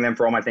 I'm using them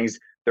for all my things.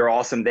 They're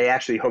awesome. They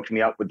actually hooked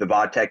me up with the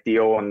Vatek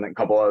deal and a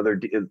couple other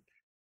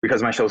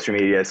because of my social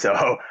media. So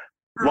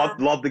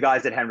love the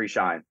guys at Henry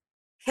Schein.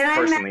 Can I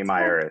personally in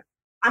my area.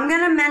 I'm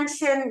going to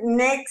mention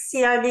Nick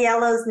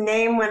Ciardiello's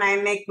name when I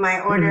make my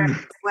order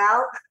as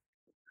well.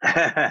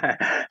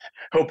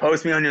 He'll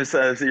post me on your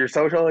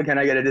social. Can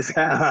I get a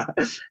discount?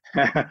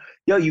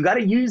 Yo, you got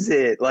to use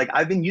it. Like,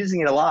 I've been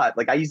using it a lot.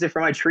 Like, I use it for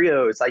my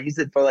trios. I use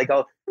it for like,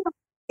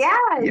 yeah,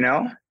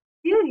 dude,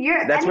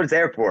 that's what it's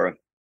there for.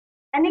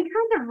 Any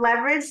kind of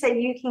leverage that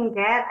you can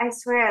get, I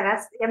swear,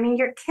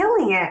 you're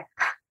killing it.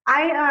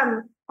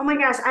 Oh my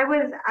gosh,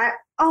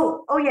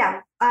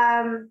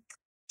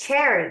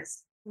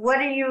 chairs.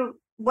 What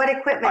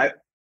equipment?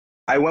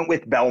 I went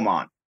with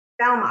Belmont.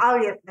 Oh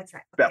yeah, that's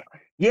right. Okay.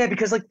 Yeah,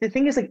 because like the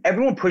thing is, like,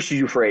 everyone pushes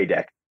you for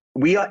ADEC.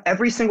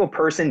 Every single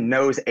person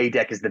knows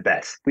ADEC is the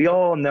best. We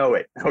all know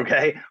it,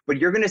 okay? But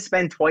you're going to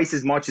spend twice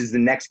as much as the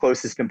next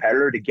closest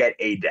competitor to get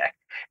ADEC.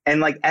 And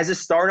like, as a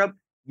startup,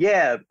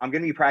 yeah, I'm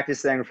going to be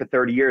practicing for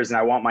 30 years and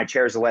I want my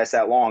chairs to last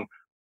that long.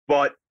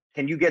 But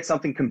can you get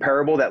something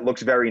comparable that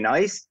looks very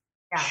nice?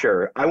 Yeah.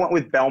 Sure. I went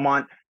with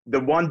Belmont. The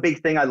one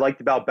big thing I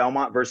liked about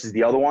Belmont versus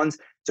the other ones,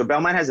 so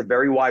Belmont has a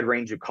very wide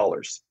range of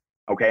colors.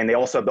 Okay. And they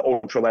also have the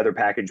ultra leather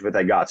package, what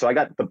I got. So I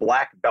got the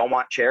black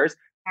Belmont chairs,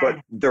 but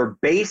their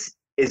base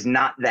is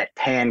not that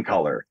tan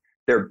color.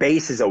 Their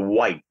base is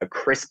a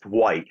crisp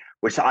white,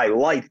 which I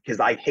like because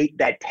I hate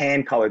that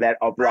tan color that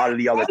a lot of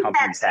the other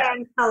companies have.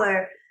 Tan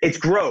color. It's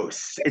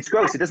gross. It's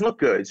gross. It doesn't look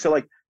good. So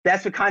like,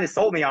 that's what kind of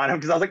sold me on them,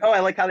 because I was like, oh, I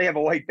like how they have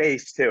a white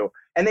base too.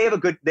 And they have a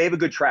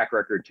good track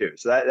record too.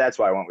 So that's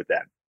why I went with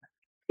them.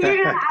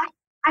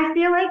 I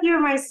feel like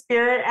you're my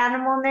spirit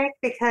animal, Nick,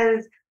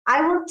 because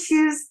I will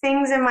choose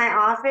things in my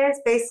office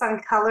based on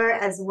color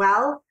as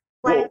well.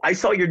 Like, well, I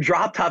saw your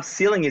drop top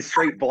ceiling is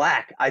straight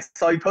black. I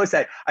saw you post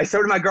that. I showed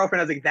it to my girlfriend.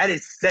 I was like, that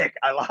is sick.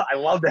 I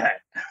love that.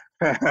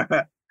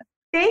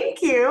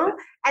 Thank you.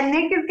 And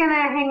Nick is going to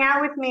hang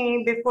out with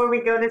me before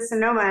we go to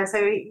Sonoma. So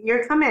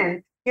you're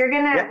coming. We're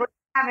going to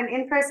have an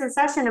in-person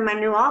session in my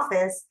new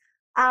office.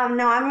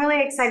 No, I'm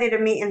really excited to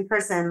meet in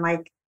person.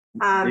 Like,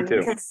 me too.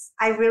 Because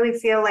I really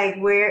feel like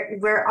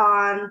we're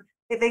on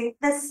the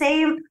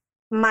same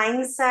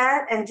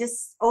mindset and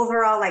just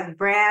overall like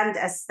brand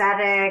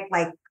aesthetic,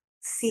 like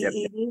CE.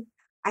 Yep.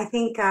 I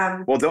think.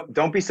 Well,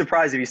 don't be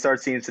surprised if you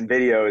start seeing some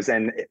videos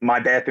and my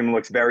bathroom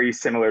looks very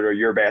similar to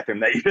your bathroom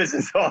that you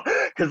just saw.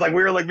 Because like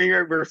we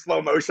were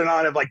slow motion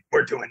on it, like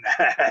we're doing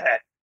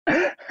that.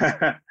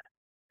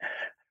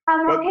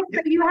 Okay,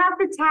 but you have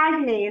to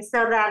tag me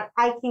so that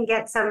I can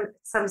get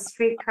some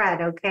street cred,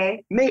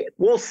 okay?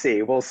 We'll see.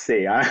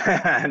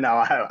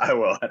 No, I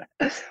will.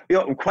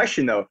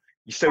 Question though.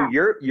 So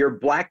your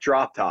black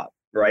drop top,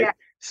 right? Yeah.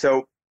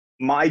 So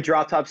my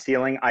drop top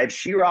ceiling, I have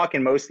sheetrock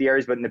in most of the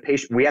areas, but in the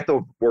patient,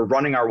 we're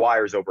running our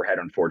wires overhead,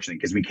 unfortunately,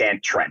 because we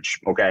can't trench.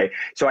 Okay,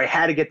 so I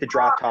had to get the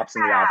drop tops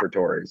in the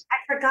operatories. I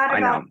forgot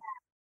about that.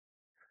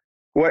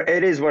 Well,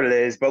 it is what it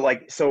is, but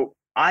like so.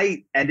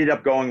 I ended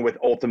up going with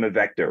Ultimate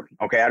Vector.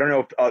 Okay, I don't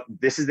know if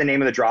this is the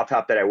name of the drop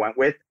top that I went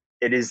with.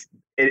 It's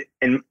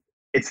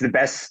the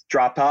best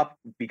drop top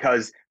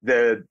because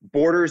the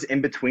borders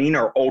in between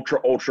are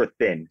ultra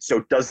thin, so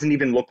it doesn't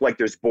even look like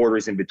there's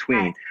borders in between.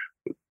 Right.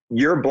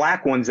 Your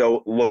black ones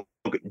though look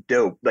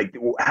dope. Like,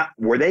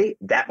 were they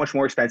that much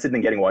more expensive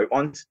than getting white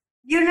ones?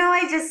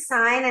 I just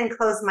sign and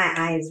close my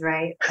eyes,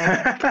 right?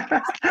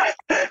 Like,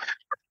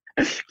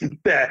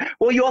 yeah.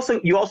 Well, you also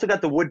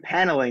got the wood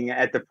paneling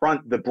at the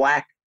front, the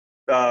black,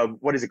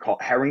 what is it called?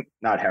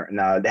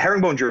 The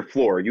herringbone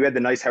floor. You had the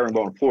nice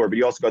herringbone floor, but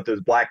you also got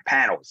those black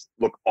panels.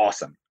 Look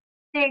awesome.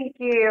 Thank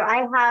you.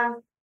 I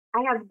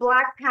have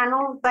black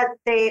panels, but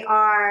they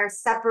are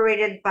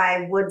separated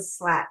by wood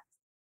slats.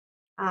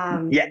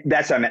 Yeah,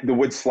 that's what I meant. The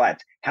wood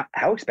slats.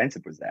 How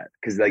expensive was that?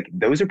 Because like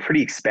those are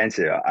pretty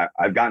expensive.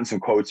 I've gotten some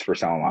quotes for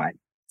some of mine.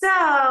 So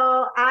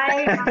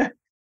I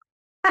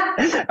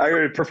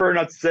would prefer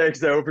not to say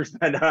because I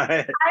overspend on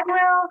it. I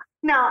will.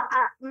 No.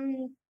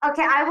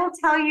 Okay, I will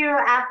tell you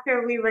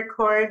after we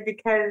record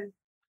because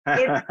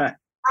it's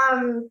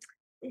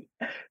it's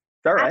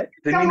all right.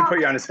 Didn't mean to put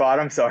you on the spot.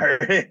 I'm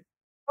sorry.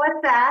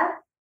 What's that?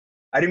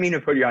 I didn't mean to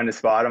put you on the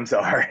spot. I'm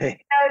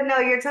sorry. No,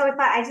 you're totally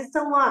fine. I just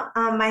don't want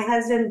my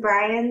husband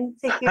Brian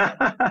to hear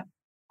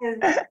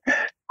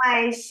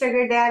my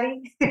sugar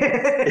daddy.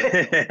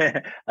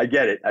 I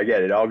get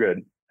it. All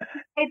good.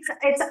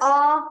 It's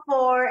all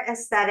for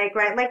aesthetic,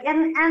 right? Like,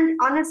 and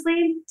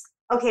honestly,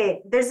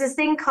 okay, there's this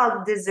thing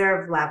called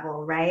deserve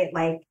level, right?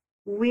 Like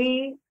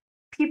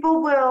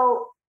people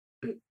will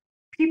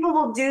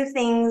do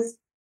things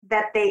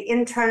that they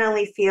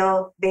internally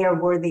feel they are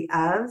worthy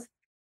of.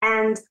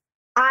 And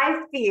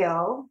I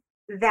feel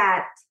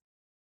that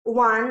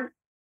one,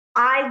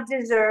 I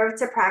deserve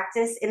to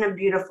practice in a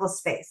beautiful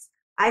space.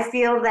 I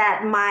feel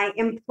that my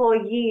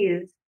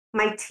employees,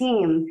 my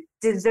team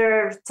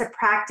deserve to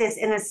practice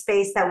in a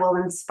space that will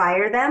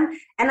inspire them.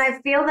 And I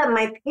feel that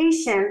my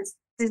patients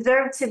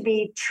deserve to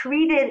be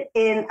treated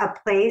in a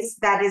place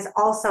that is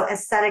also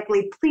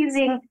aesthetically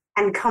pleasing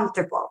and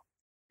comfortable.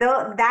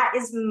 Though that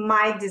is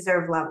my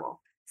deserve level.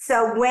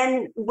 So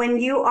when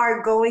you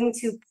are going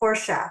to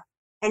Porsche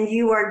and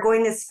you are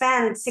going to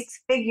spend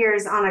six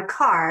figures on a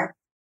car,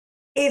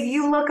 if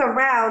you look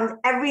around,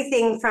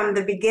 everything from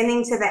the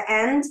beginning to the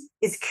end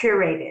is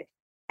curated.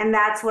 And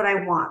that's what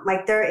I want.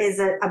 Like there is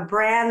a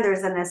brand,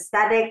 there's an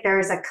aesthetic,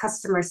 there's a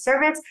customer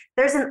service,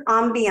 there's an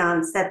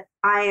ambiance that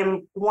I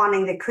am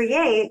wanting to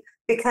create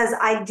because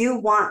I do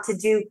want to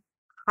do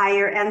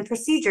higher end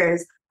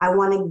procedures. I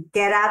want to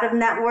get out of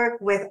network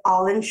with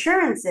all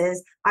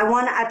insurances. I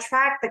want to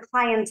attract the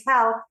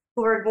clientele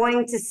who are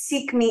going to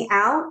seek me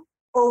out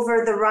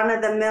over the run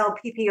of the mill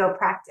PPO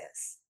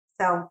practice.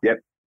 So, Yep.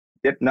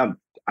 Yep. No,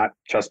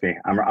 trust me,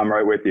 I'm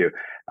right with you.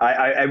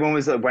 Everyone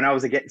was when I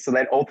was again. So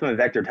that ultimate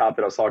vector top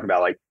that I was talking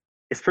about, like,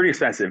 it's pretty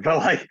expensive, but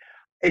like,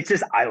 it's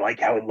just I like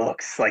how it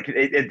looks. Like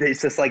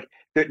it's just like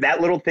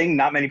that little thing.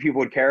 Not many people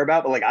would care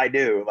about, but like I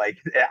do. Like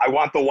I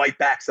want the white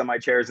backs on my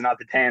chairs, and not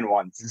the tan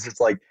ones. It's just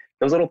like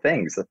those little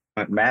things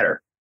that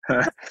matter.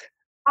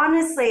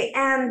 honestly,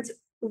 and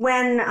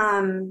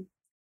when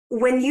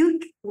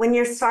when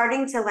you're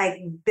starting to like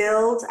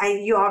build,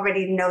 you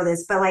already know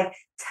this, but like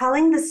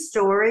telling the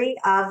story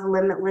of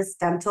Limitless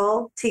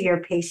Dental to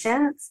your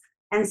patients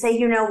and say,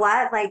 you know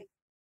what, like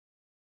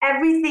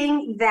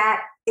everything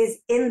that is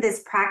in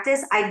this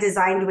practice I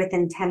designed with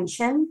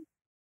intention,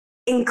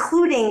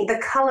 including the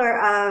color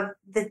of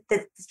the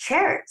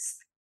chairs.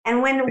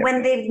 And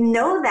when they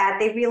know that,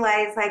 they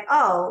realize like,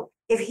 oh,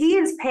 if he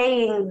is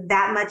paying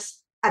that much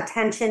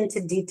attention to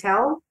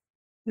detail,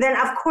 then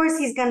of course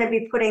he's going to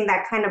be putting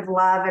that kind of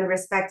love and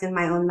respect in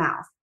my own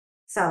mouth.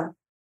 So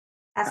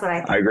that's what I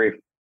think. I agree.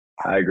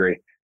 I agree.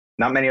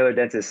 Not many other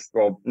dentists.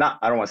 Well, not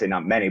I don't want to say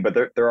not many, but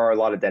there are a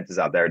lot of dentists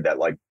out there that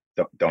like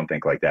don't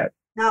think like that.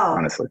 No,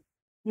 Honestly,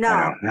 no.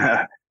 I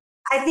know.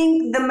 I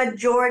think the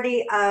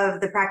majority of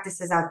the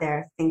practices out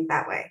there think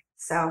that way.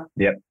 So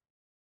Yep.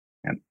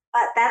 Yep.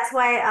 but that's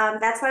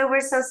why we're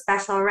so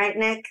special, right,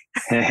 Nick?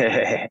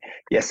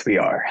 Yes, we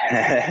are.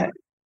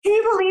 Can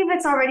you believe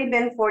it's already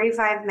been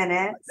 45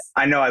 minutes?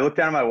 I know. I looked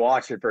down at my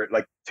watch for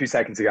like 2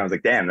 seconds ago. I was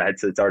like, "Damn,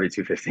 it's already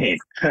 2:15."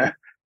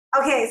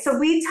 Okay, so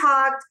we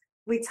talked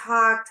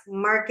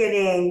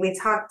marketing, we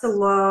talked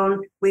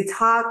loan, we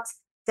talked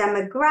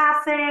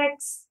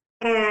demographics,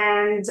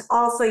 and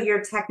also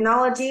your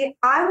technology.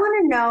 I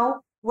want to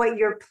know what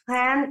your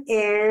plan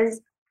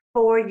is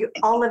for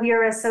all of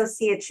your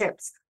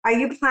associateships. Are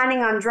you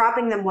planning on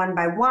dropping them one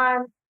by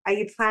one? Are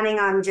you planning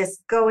on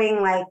just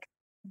going like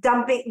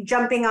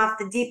jumping off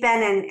the deep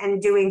end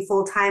and doing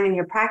full time in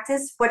your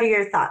practice? What are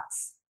your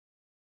thoughts?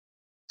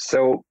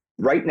 So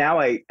right now,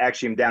 I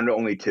actually am down to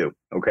only two.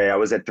 Okay, I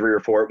was at three or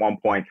four at one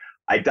point.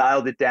 I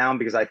dialed it down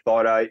because I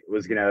thought I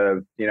was gonna,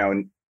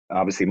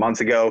 obviously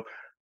months ago.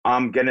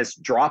 I'm gonna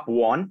drop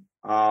one.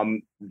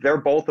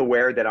 They're both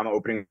aware that I'm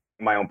opening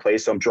my own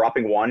place, so I'm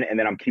dropping one, and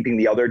then I'm keeping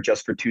the other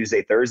just for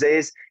Tuesday,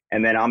 Thursdays,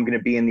 and then I'm gonna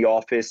be in the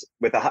office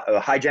with a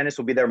hygienist.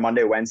 Will be there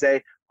Monday,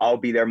 Wednesday. I'll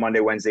be there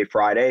Monday, Wednesday,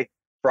 Friday.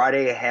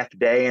 Friday a half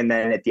day, and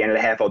then at the end of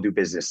the half, I'll do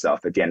business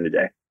stuff at the end of the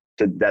day.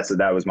 So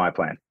that was my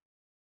plan.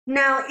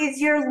 Now,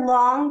 is your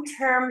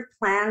long-term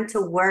plan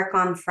to work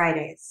on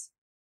Fridays?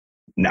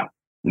 No,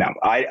 no.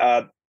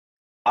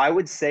 I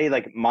would say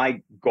like my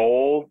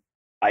goal,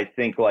 I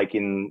think like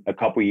in a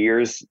couple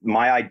years,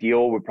 my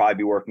ideal would probably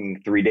be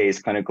working 3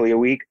 days clinically a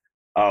week,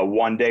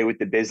 one day with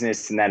the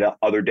business and that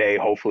other day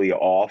hopefully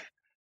off.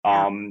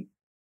 Yeah.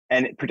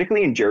 And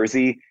particularly in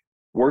Jersey,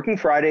 working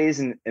Fridays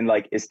and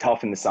like is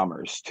tough in the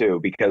summers too,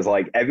 because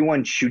like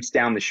everyone shoots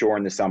down the shore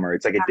in the summer.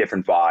 It's like a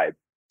different vibe.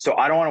 So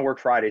I don't want to work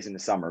Fridays in the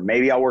summer.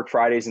 Maybe I'll work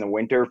Fridays in the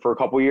winter for a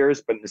couple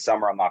years, but in the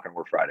summer, I'm not going to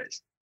work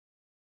Fridays.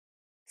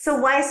 So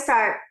why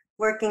start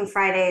working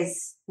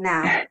Fridays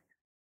now?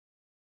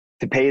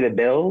 To pay the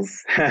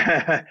bills.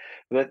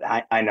 But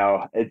I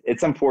know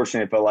it's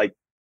unfortunate, but like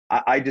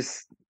I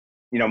just,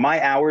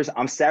 my hours,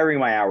 I'm staggering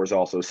my hours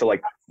also. So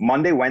like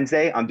Monday,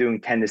 Wednesday, I'm doing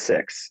 10 to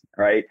 6,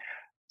 right?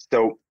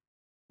 So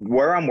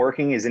where I'm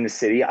working is in the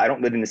city. I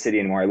don't live in the city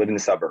anymore. I live in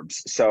the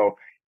suburbs. So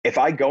if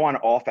I go on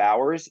off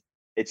hours,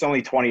 it's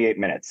only 28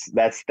 minutes.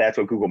 That's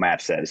what Google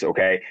Maps says.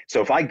 Okay.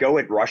 So if I go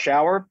at rush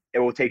hour, it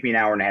will take me an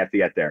hour and a half to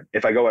get there.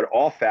 If I go at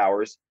off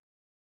hours,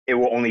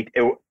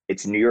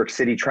 it's New York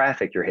City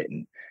traffic you're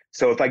hitting.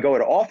 So if I go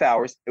at off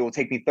hours, it will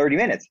take me 30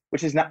 minutes,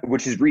 which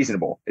is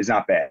reasonable. It's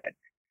not bad.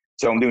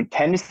 So I'm doing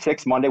 10 to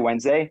 6 Monday,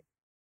 Wednesday,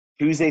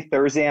 Tuesday,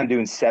 Thursday, I'm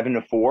doing 7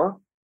 to 4,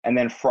 and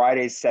then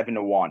Friday's 7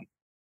 to 1.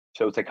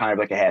 So it's a kind of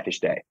like a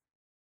halfish day.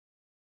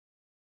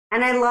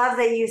 And I love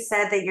that you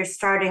said that you're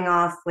starting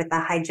off with a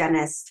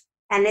hygienist.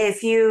 And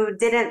if you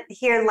didn't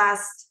hear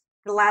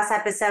the last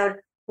episode,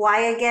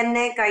 why again,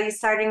 Nick? Are you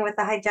starting with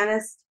a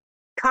hygienist?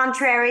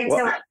 contrary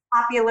Well, to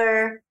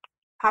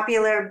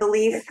popular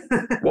belief.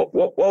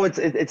 well,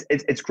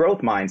 it's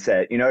growth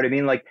mindset. You know what I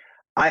mean? Like,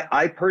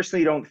 I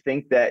personally don't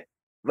think that.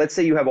 Let's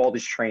say you have all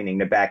this training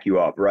to back you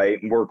up, right?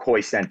 We're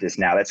koi scientists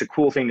now. That's a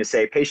cool thing to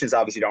say. Patients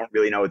obviously don't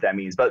really know what that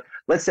means, but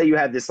let's say you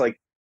have this, like,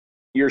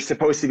 you're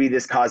supposed to be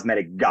this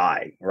cosmetic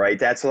guy, right?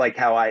 That's like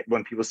how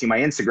when people see my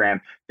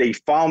Instagram, they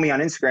follow me on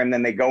Instagram,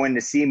 then they go in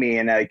to see me,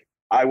 and like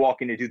I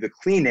walk in to do the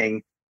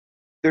cleaning.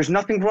 There's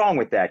nothing wrong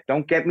with that.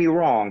 Don't get me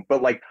wrong,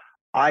 but like,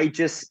 I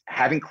just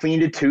haven't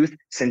cleaned a tooth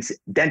since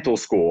dental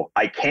school.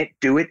 I can't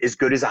do it as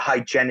good as a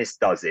hygienist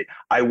does it.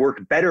 I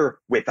work better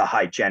with a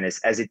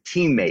hygienist as a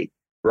teammate,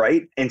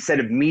 right? Instead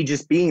of me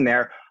just being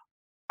there,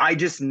 I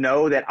just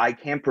know that I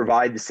can't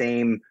provide the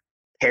same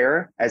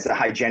care as a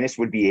hygienist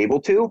would be able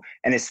to.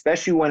 And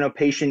especially when a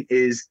patient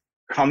is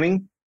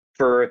coming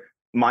for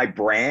my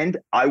brand,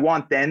 I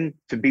want them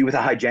to be with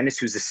a hygienist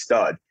who's a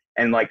stud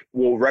and like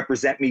will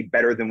represent me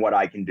better than what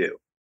I can do.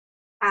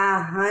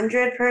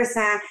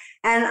 100%.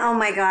 And oh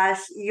my gosh,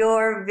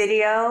 your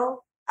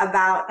video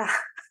about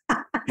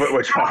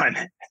Which one?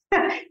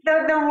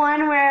 the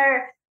one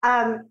where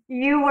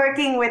you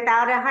working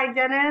without a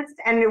hygienist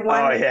and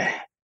one Oh yeah.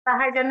 a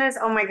hygienist.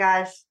 Oh my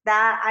gosh,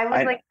 that I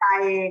was like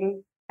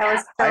dying. That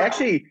was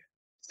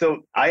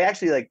I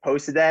actually like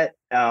posted that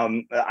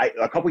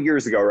a couple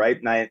years ago, right?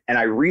 And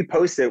I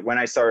reposted it when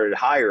I started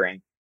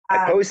hiring.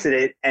 I posted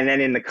it, and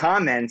then in the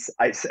comments,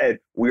 I said,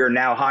 "We are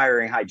now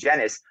hiring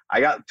hygienists." I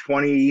got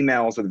 20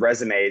 emails with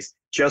resumes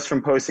just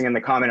from posting in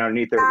the comment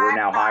underneath that we're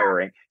now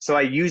hiring. So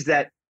I use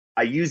that.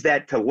 I use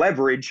that to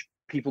leverage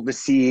people to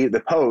see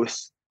the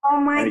post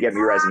and to get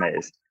me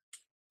resumes.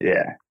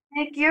 Yeah.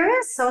 Nick, you're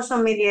a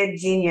social media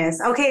genius.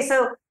 Okay,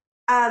 so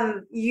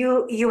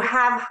you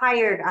have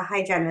hired a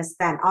hygienist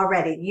then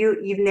already.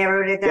 You've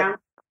narrowed it down. Yep.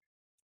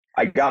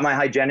 I got my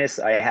hygienist.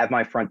 I have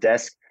my front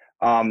desk.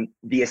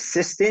 The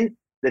assistant.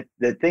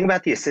 The thing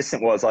about the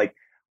assistant was like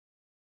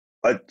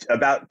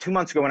about 2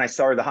 months ago when I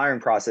started the hiring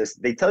process,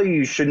 they tell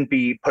you shouldn't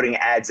be putting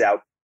ads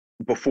out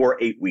before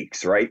 8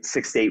 weeks, right?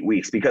 6 to 8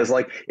 weeks. Because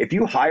like if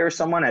you hire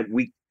someone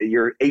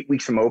you're 8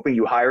 weeks from open,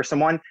 you hire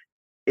someone,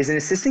 is an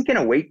assistant going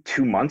to wait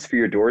 2 months for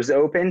your doors to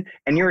open?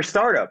 And you're a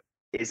startup.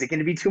 Is it going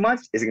to be 2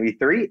 months? Is it going to be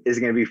 3? Is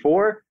it going to be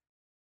 4?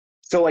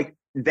 So like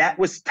that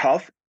was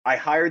tough. I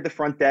hired the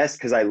front desk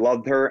because I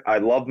loved her. I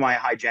loved my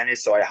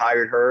hygienist. So I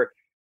hired her.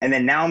 And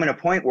then now I'm at a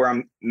point where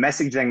I'm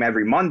messaging them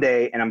every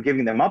Monday and I'm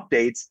giving them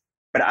updates,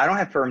 but I don't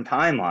have firm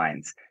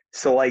timelines.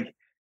 So like,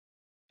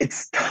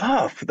 it's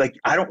tough. Like,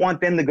 I don't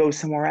want them to go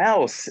somewhere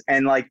else.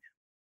 And like,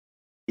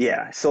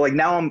 yeah. So like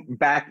now I'm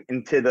back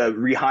into the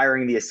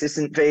rehiring the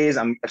assistant phase.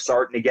 I'm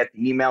starting to get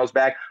the emails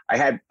back. I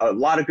had a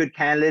lot of good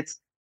candidates,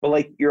 but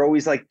like, you're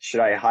always like,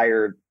 should I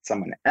hire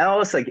someone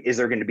else? Like, is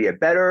there going to be a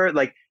better,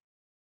 like,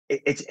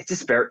 it's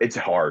just it's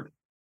hard.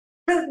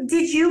 So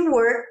did you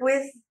work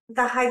with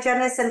the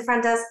hygienist and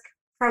front desk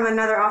from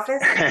another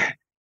office?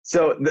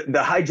 So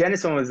the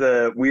hygienist one was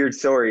a weird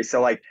story. So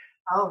like,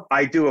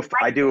 I do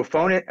a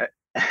phone.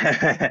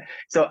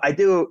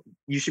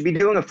 You should be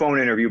doing a phone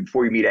interview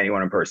before you meet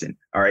anyone in person.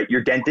 All right.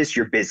 Your dentist,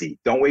 you're busy.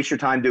 Don't waste your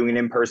time doing it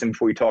in person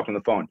before you talk on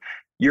the phone.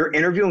 You're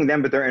interviewing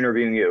them, but they're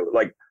interviewing you.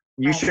 Like,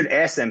 you should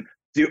ask them,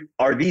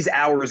 are these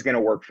hours going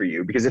to work for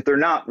you? Because if they're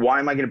not, why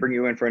am I going to bring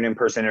you in for an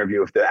in-person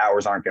interview if the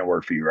hours aren't going to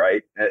work for you?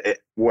 Right.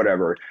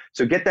 Whatever.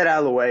 So get that out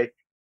of the way.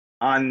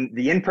 On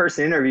the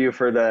in-person interview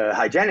for the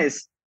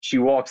hygienist, she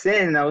walks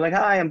in and I was like,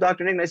 "Hi, I'm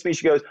Dr. Nick. Nice to meet you."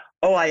 She goes,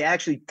 "Oh, I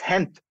actually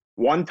temped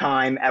one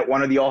time at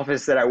one of the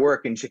offices that I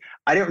work." And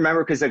I didn't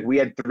remember because like we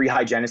had 3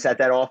 hygienists at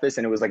that office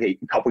and it was like a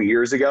couple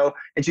years ago.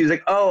 And she was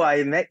like, "Oh,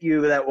 I met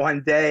you that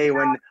one day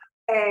when."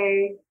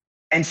 Hey.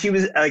 And she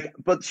was like,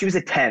 but she was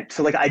a temp.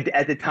 So like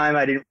at the time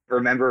I didn't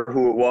remember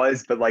who it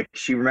was, but like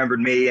she remembered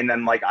me. And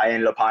then like I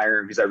ended up hiring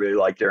her because I really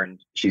liked her and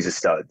she's a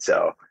stud.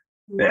 So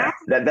yeah,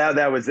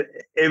 that was,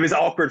 it was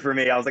awkward for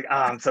me. I was like,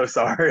 I'm so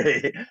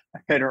sorry.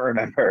 I don't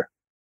remember.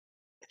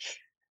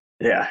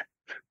 Yeah.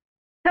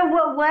 So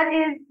what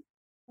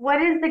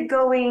is the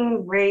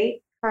going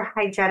rate for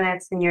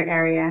hygienists in your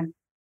area?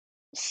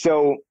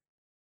 So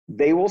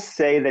they will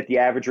say that the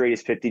average rate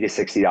is $50 to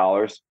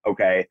 $60.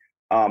 Okay.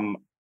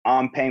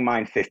 I'm paying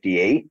mine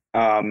 58.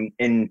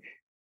 In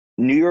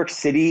New York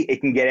City,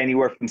 it can get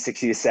anywhere from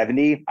 60 to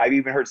 70. I've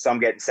even heard some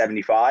getting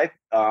 75.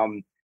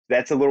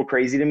 That's a little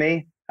crazy to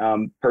me,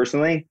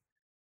 personally.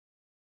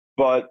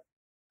 But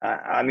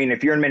I mean,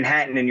 if you're in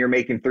Manhattan and you're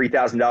making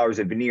 $3,000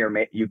 a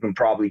veneer, you can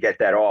probably get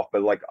that off.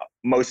 But like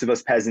most of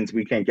us peasants,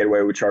 we can't get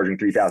away with charging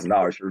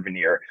 $3,000 for a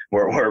veneer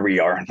where we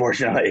are,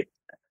 unfortunately.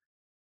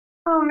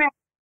 Oh man.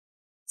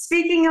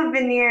 Speaking of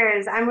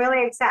veneers, I'm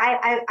really excited.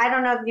 I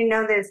don't know if you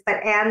know this, but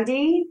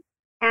Andy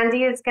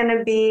is going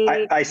to be.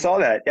 I saw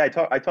that. Yeah,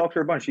 I talked to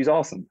her a bunch. She's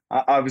awesome.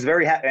 I was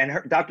very happy. And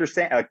Dr.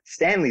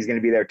 Stanley's going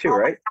to be there too,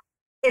 right?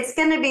 It's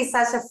going to be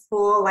such a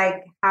full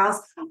like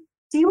house.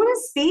 Do you want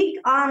to speak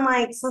on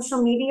like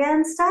social media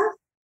and stuff?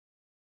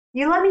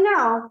 You let me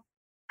know.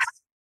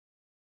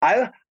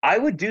 I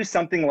would do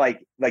something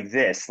like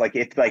this. Like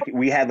if like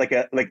we had like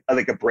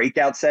a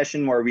breakout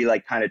session where we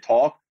like kind of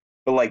talk,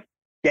 but like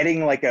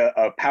getting like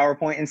a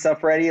PowerPoint and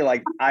stuff ready.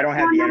 Like I don't No,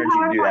 have the no energy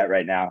to do PowerPoint. that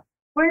right now.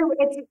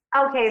 It's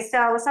okay.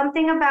 So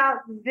something about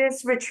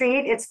this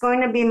retreat, it's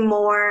going to be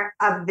more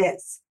of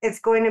this. It's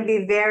going to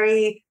be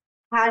very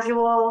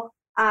casual,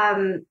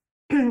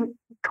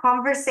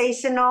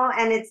 conversational,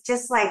 and it's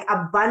just like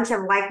a bunch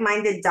of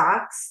like-minded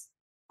docs,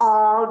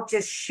 all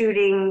just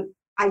shooting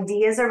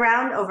ideas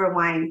around over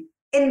wine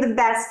in the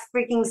best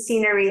freaking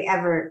scenery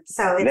ever.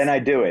 So Then it's I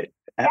do it.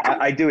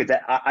 I do it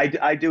that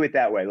I do it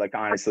that way. Like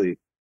honestly,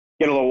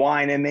 get a little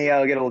wine in me.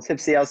 I'll get a little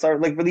tipsy. I'll start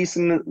like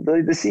releasing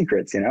the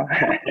secrets. You know.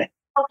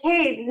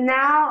 okay.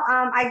 Now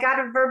I got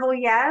a verbal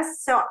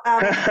yes. So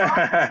I'm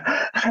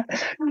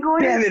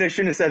going Damn it! I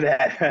shouldn't have said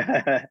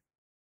that.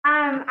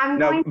 I'm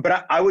No, going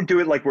but I would do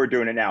it like we're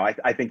doing it now.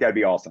 I think that'd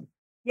be awesome.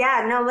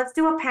 Yeah, no, let's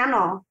do a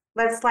panel.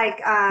 Let's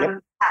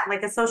Yep.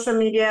 like a social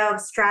media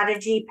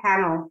strategy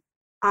panel.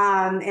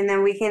 And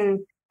then we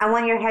can I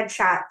want your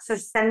headshot. So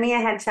send me a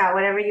headshot,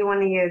 whatever you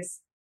want to use.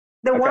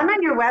 The Okay. one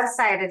on your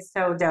website is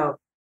so dope.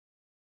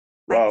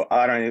 Like, Well,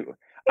 I don't. is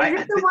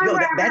it the one No,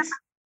 where that's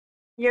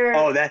you're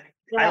oh that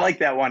I yeah, like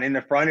that one in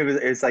the front.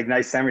 It's like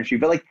nice symmetry.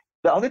 But like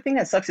the other thing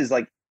that sucks is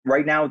like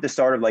right now at the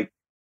start of like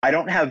I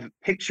don't have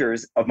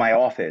pictures of my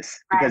office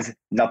right. because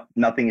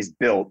nothing is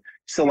built.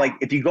 So Yeah. like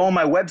if you go on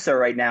my website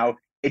right now,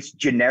 it's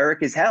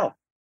generic as hell,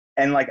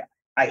 and like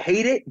I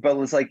hate it. But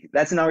it's like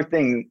that's another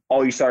thing.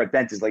 All you start at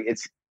dentists like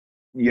it's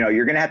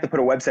you're gonna have to put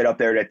a website up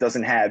there that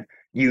doesn't have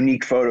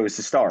unique photos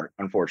to start.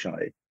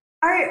 Unfortunately.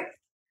 All right.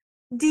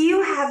 Do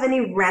you have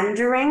any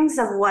renderings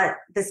of what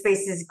the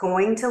space is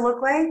going to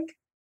look like?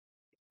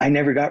 I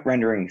never got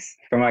renderings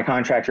from my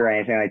contractor or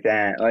anything like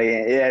that. Like,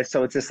 yeah,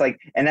 so it's just like,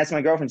 and that's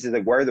my girlfriend. She's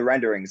like, "Where are the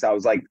renderings?" I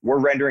was like, "We're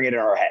rendering it in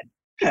our head."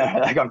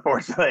 Like,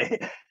 unfortunately,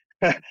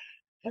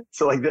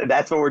 so like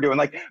that's what we're doing.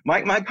 Like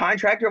my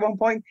contractor at one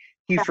point,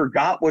 he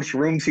forgot which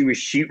rooms he was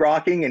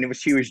sheetrocking and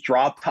he was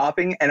drop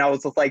topping, and I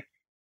was just like,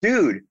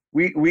 "Dude,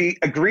 we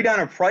agreed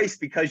on a price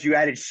because you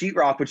added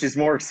sheetrock, which is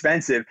more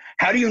expensive.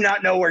 How do you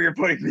not know where you're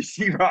putting the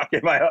sheetrock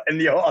in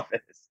the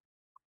office?"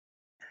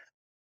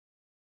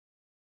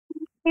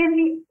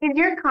 Is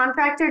your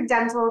contractor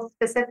dental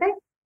specific?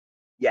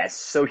 Yes.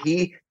 So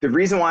the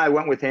reason why I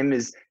went with him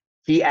is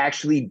he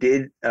actually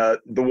did the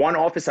one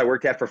office I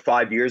worked at for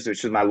 5 years,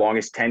 which was my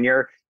longest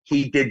tenure.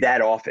 He did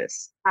that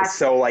office. Gotcha.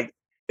 So like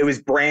it was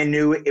brand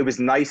new. It was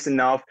nice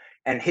enough.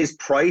 And his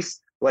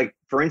price, like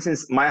for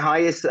instance, my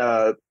highest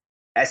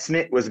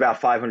estimate was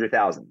about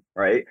 500,000.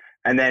 Right.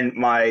 And then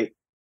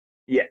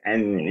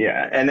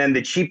and then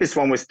the cheapest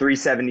one was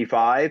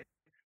 375.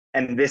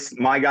 And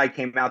my guy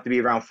came out to be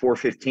around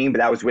 415, but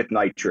that was with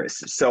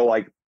nitrous. So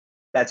like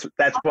that's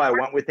why I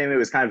went with him. It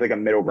was kind of like a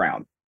middle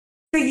ground.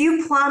 So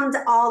you plumbed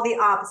all the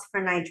ops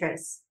for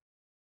nitrous.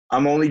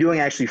 I'm only doing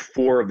actually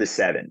 4 of the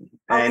 7,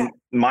 Okay. and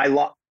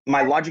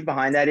my logic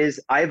behind that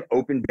is I have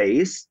open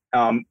bays.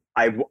 I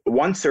have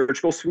one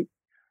surgical suite.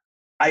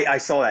 I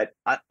saw that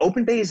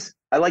open bays.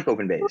 I like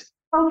open bays.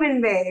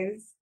 Open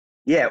bays.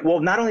 Yeah.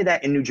 Well, not only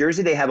that, in New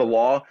Jersey they have a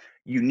law.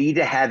 You need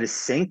to have a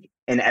sink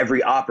in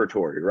every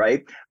operatory,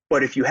 right?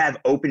 But if you have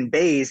open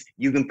bays,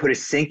 you can put a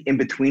sink in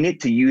between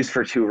it to use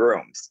for 2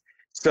 rooms.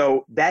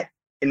 So that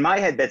in my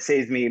head, that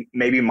saves me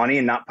maybe money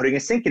and not putting a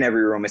sink in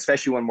every room,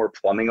 especially when we're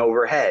plumbing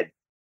overhead.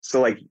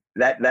 So like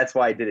that's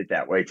why I did it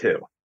that way too.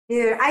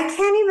 Dude, I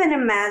can't even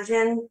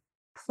imagine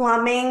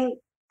plumbing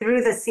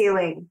through the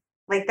ceiling.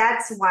 Like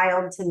that's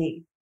wild to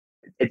me.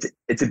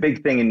 It's a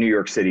big thing in New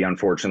York City,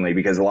 unfortunately,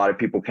 because a lot of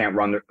people can't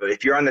run.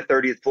 If you're on the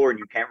 30th floor and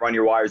you can't run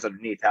your wires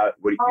underneath, you're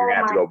Oh gonna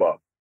have to my. go above.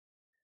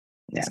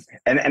 Yeah,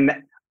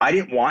 and I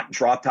didn't want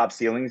drop top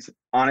ceilings,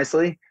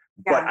 honestly,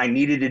 but Yeah. I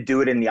needed to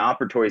do it in the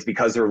operatories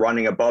because they're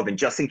running above, and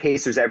just in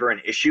case there's ever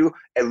an issue,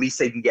 at least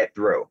they can get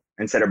through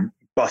instead of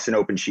busting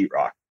open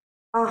sheetrock.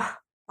 Oh,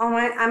 oh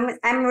my,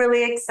 I'm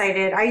really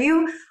excited. Are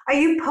you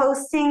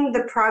posting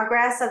the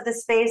progress of the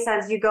space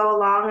as you go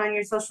along on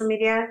your social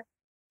media?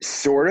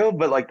 Sort of,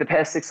 but like the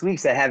past 6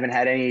 weeks, I haven't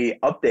had any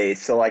updates.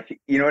 So like,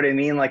 you know what I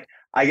mean? Like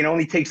I can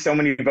only take so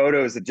many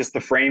photos of just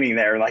the framing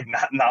there, like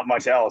not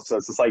much else. So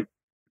it's just like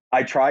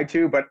I try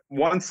to, but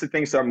once the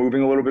things start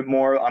moving a little bit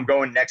more, I'm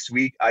going next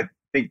week. I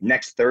think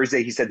next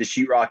Thursday, he said the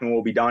sheetrocking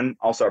will be done.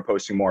 I'll start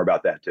posting more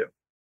about that too.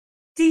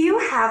 Do you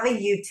have a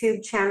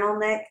YouTube channel,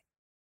 Nick?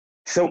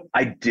 So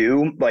I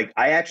do. Like,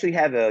 I actually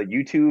have a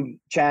YouTube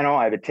channel.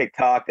 I have a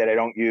TikTok that I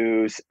don't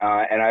use,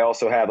 and I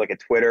also have like a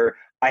Twitter.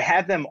 I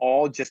have them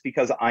all just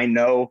because I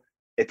know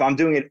if I'm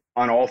doing it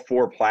on all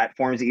 4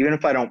 platforms, even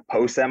if I don't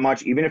post that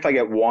much, even if I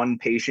get one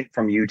patient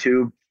from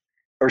YouTube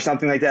or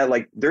something like that,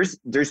 like there's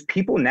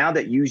people now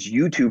that use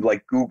YouTube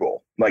like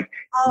Google. Like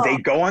Oh, they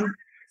go on,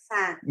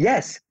 100%.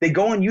 yes, they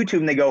go on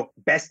YouTube and they go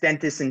best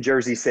dentist in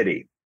Jersey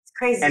City.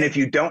 It's And crazy. if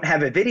you don't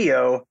have a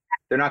video,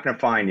 they're not going to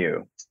find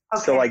you.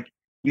 So Okay. like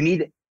you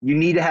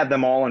need to have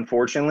them all,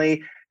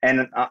 unfortunately.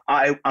 And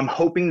I'm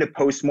hoping to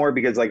post more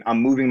because like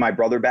I'm moving my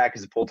brother back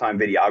as a full-time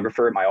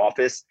videographer at my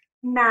office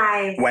when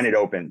Nice. it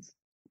opens.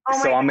 Oh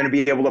my So I'm God. going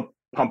to be able to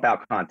pump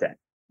out content.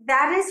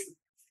 That is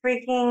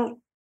freaking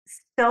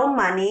so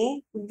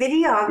money.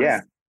 Videography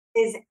Yeah.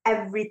 is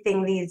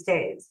everything these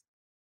days.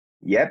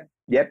 Yep.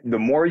 Yep. The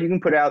more you can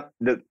put out,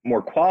 the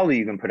more quality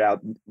you can put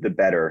out, the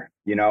better,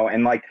 you know?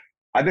 And like,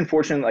 I've been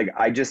fortunate. Like,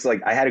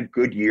 I had a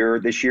good year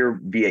this year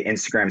via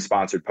Instagram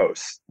sponsored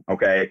posts.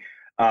 Okay.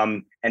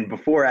 And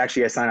before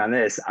actually I signed on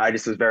this, I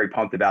just was very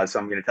pumped about it. So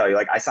I'm going to tell you,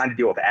 like, I signed a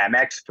deal with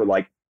Amex for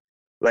like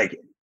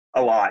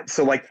a lot.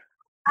 So like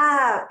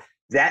Uh,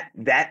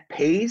 that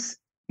pays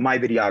my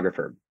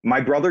videographer. My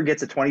brother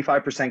gets a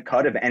 25%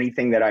 cut of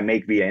anything that I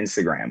make via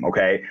Instagram.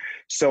 Okay.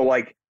 So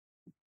like,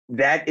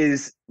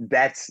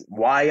 that's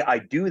why I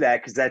do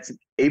that, because that's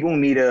able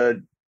me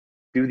to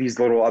do these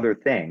little other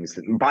things.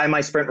 Buy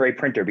my Sprint Ray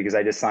printer because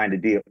I just signed a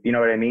deal. You know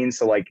what I mean?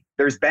 So like,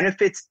 there's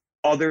benefits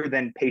other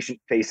than patient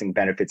facing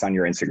benefits on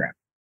your Instagram.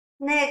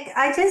 Nick,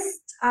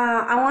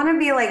 I want to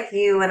be like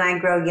you when I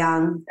grow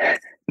young.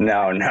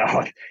 No,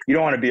 no, you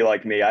don't want to be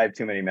like me. I have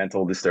too many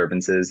mental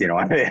disturbances. You know,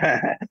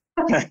 I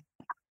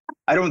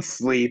don't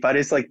sleep. I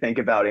just like think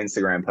about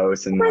Instagram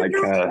posts and like.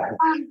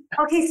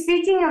 Okay,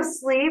 speaking of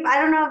sleep,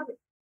 I don't know.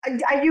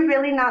 Are you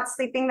really not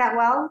sleeping that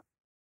well?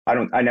 I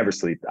don't. I never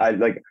sleep.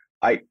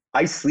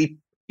 I sleep,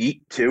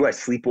 eat too. I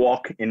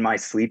sleepwalk in my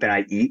sleep and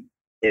I eat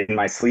in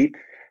my sleep.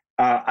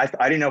 I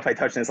didn't know if I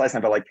touched on this last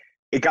time, but like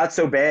it got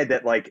so bad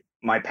that like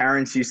my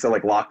parents used to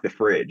like lock the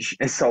fridge,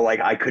 and so like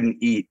I couldn't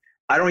eat.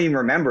 I don't even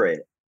remember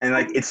it, and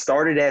like it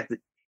started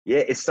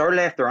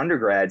after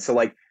undergrad. So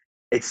like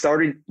it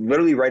started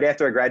literally right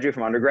after I graduated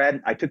from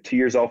undergrad. I took 2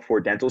 years off for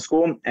dental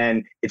school,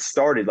 and it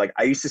started like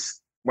I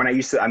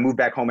moved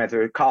back home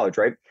after college,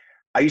 right?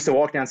 I used to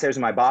walk downstairs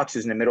in my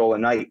boxers in the middle of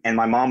the night, and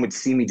my mom would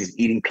see me just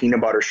eating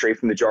peanut butter straight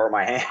from the jar of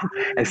my hand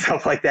and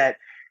stuff like that.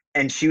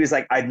 And she was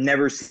like,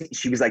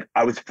 she was like,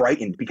 I was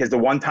frightened because the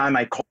one time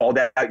I called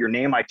out your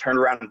name, I turned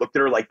around and looked at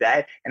her like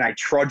that, and I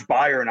trudged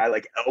by her and I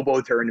like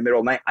elbowed her in the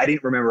middle of the night. I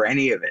didn't remember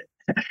any of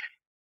it.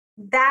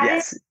 That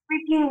Yes. is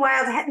freaking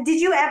wild.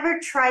 Did you ever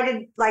try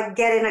to like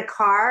get in a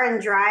car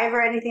and drive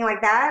or anything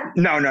like that?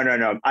 No, no, no,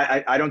 no.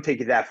 I don't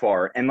take it that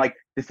far. And like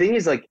the thing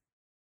is, like,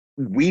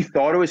 we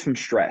thought it was from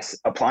stress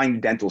applying to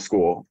dental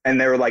school. And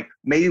they were like,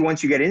 maybe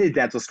once you get into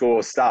dental school,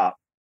 it'll stop.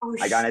 Oh,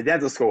 I got into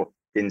dental school,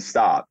 didn't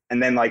stop.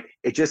 And then like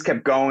it just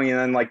kept going. And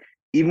then like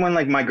even when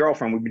like my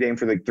girlfriend, we've been dating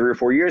for like 3 or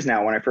 4 years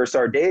now. When I first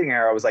started dating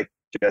her, I was like,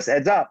 just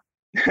heads up.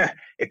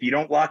 If you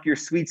don't lock your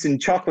sweets and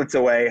chocolates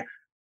away,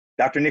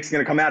 Dr. Nick's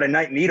gonna come out at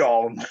night and eat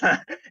all of them.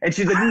 And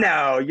she's like,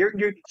 no,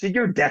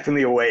 you're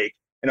definitely awake.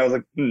 And I was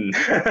like,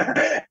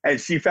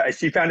 and she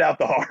found out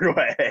the hard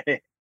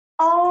way.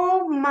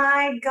 oh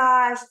my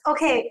gosh.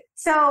 Okay,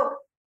 so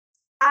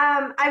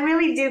I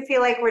really do feel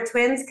like we're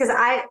twins because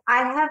I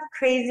have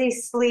crazy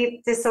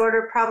sleep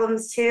disorder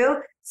problems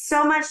too.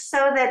 So much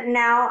so that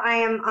now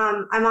I'm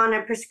on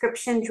a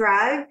prescription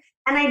drug,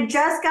 and I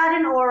just got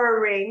an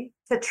Aura ring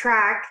to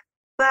track,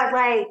 but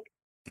like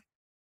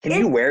Can it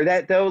you wear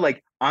that though?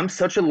 Like I'm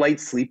such a light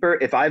sleeper.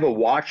 If I have a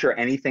watch or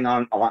anything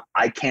on,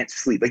 I can't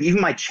sleep. Like even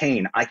my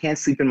chain, I can't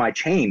sleep in my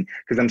chain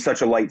because I'm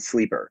such a light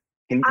sleeper.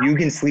 You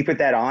can sleep with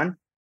that on?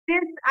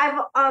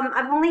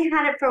 I've only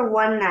had it for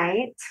one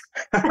night.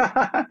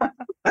 Yeah,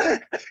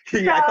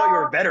 I thought you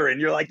were a veteran.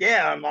 You're like,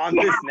 yeah, I'm on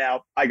Yeah, this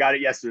now. I got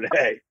it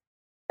yesterday.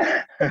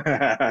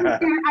 I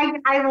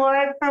wore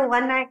it for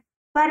one night,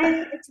 but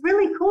it's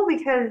really cool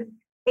because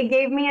it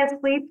gave me a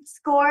sleep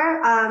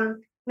score.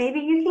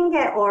 Maybe you can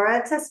get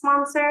Aura to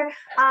sponsor.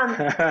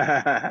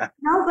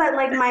 No, but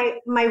like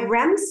my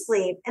REM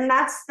sleep, and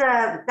that's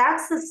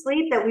the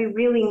sleep that we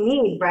really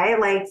need, right?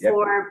 Like Yep.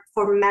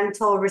 for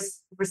mental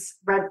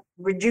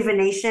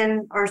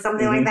rejuvenation or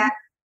something like Hmm. that.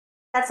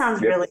 That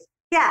sounds Yep. really,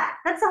 yeah,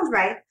 that sounds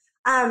right.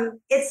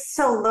 It's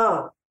so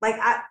low.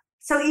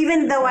 So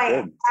even That's though not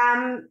I good.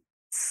 am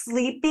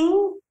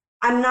sleeping,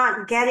 I'm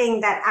not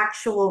getting that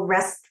actual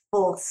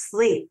restful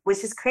sleep,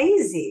 which is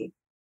crazy.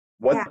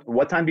 Yeah.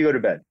 What time do you go to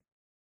bed?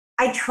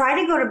 I try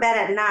to go to bed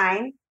at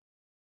 9.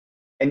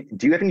 And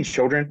do you have any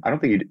children? I don't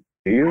think you do.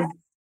 Do I have you?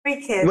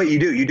 3 kids. Wait, you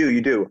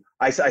do.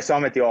 I saw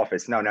him at the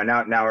office. No, no,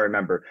 now I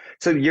remember.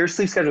 So your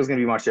sleep schedule is going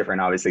to be much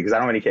different, obviously, because I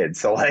don't have any kids.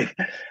 So like,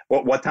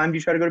 what time do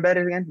you try to go to bed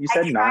again? You I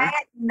said try 9. at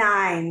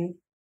 9,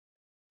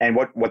 And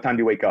what time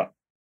do you wake up?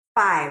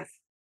 5.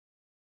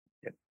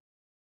 Yep.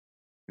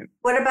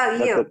 What about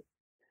That's you? it.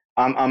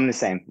 I'm the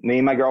same. Me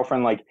and my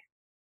girlfriend, like,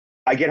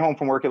 I get home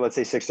from work at let's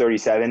say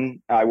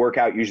 6:37. I work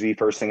out usually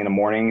first thing in the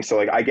morning. So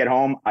like I get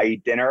home, I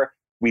eat dinner,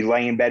 we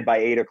lay in bed by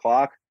 8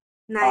 o'clock.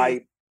 Nice.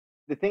 I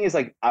The thing is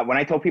like when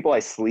I tell people I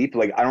sleep,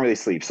 like I don't really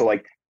sleep. So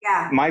like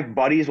Yeah. my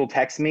buddies will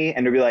text me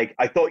and they'll be like,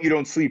 I thought you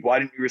don't sleep. Why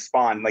didn't you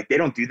respond? Like they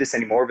don't do this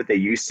anymore, but they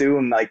used to.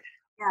 And like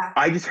Yeah.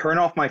 I just turn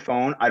off my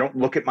phone. I don't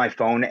look at my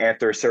phone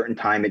after a certain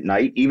time at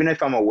night. Even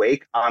if I'm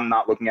awake, I'm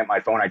not looking at my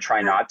phone. I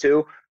try not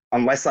to,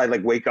 unless I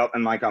like wake up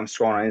and like I'm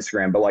scrolling on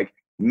Instagram. But like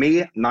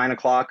me, 9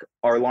 o'clock,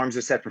 our alarms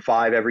are set for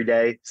 5 every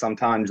day.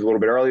 Sometimes a little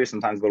bit earlier,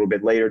 sometimes a little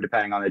bit later,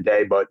 depending on the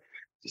day. But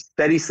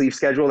steady sleep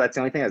schedule. That's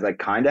the only thing that's like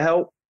kind of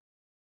help.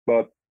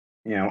 But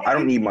I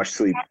don't need much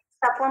sleep.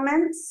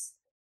 Supplements?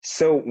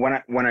 So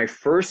when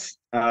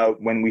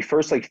we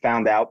first like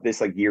found out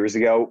this like years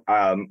ago,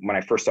 when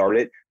I first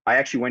started it, I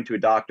actually went to a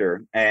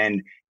doctor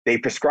and they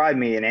prescribed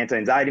me an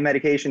anti-anxiety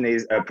medication. They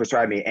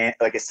prescribed me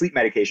like a sleep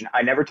medication.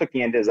 I never took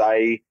the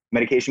anti-anxiety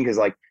medication because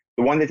like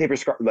the one that they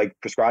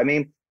prescribed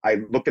me,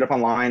 I looked it up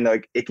online.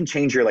 Like it can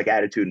change your like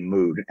attitude and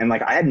mood. And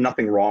like I had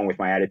nothing wrong with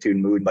my attitude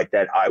and mood like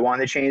that I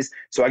wanted to change.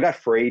 So I got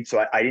afraid.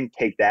 So I didn't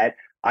take that.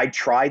 I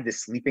tried the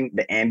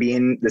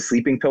Ambien, the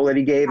sleeping pill that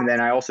he gave. And then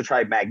I also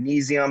tried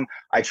magnesium.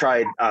 I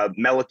tried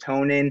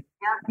melatonin.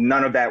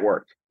 None of that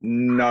worked.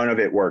 None of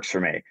it works for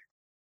me.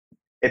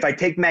 If I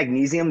take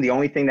magnesium, the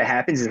only thing that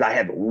happens is I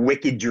have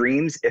wicked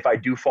dreams. If I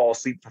do fall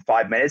asleep for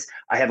 5 minutes,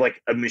 I have like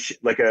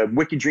a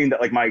wicked dream that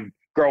like my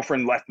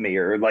girlfriend left me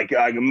or like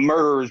a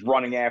murderer's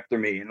running after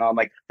me. And I'm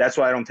like, that's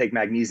why I don't take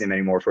magnesium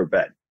anymore for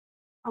bed.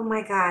 Oh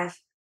my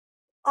gosh.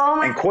 Oh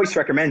my And Kois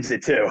recommends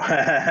it too.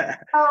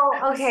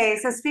 Oh, okay.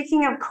 So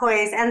speaking of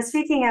Kois and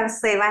speaking of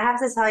sleep, I have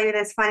to tell you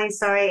this funny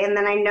story, and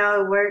then I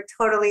know we're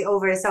totally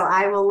over, so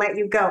I will let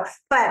you go.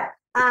 But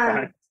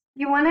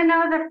you want to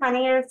know the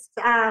funniest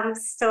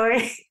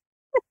story?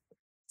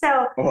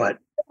 So what?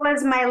 It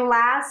was my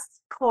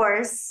last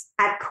course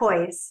at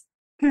Kois,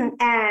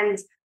 and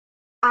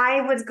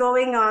I was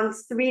going on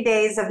 3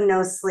 days of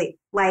no sleep.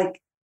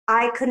 Like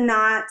I could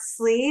not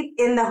sleep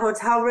in the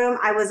hotel room.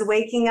 I was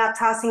waking up,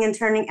 tossing and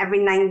turning every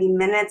 90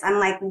 minutes. I'm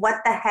like,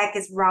 what the heck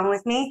is wrong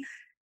with me?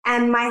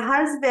 And my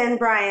husband,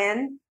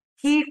 Brian,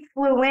 he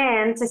flew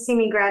in to see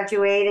me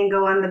graduate and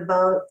go on the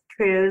boat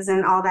cruise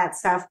and all that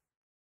stuff.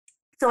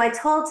 So I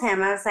told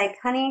him, I was like,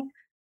 honey,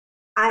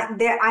 I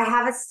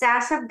have a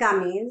stash of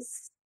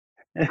gummies.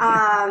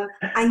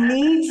 I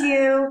need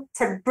you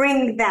to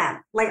bring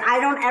them. Like, I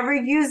don't ever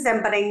use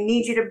them, but I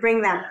need you to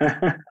bring them.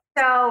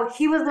 So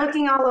he was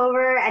looking all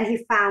over and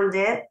he found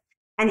it.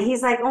 And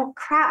he's like, oh,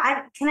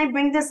 crap, can I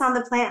bring this on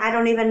the plane? I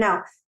don't even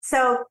know.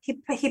 So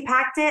he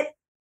packed it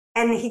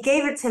and he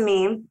gave it to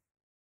me.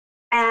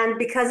 And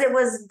because it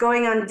was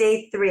going on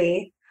day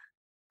 3,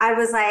 I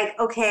was like,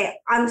 okay,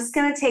 I'm just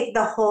going to take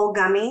the whole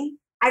gummy.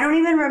 I don't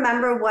even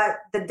remember what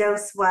the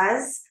dose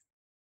was.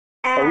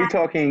 And, are we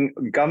talking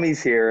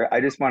gummies here? I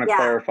just want to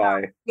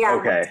clarify. Yeah.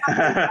 Okay.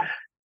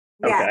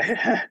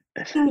 Yeah.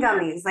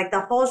 Gummies, like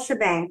the whole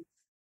shebang.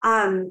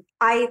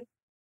 I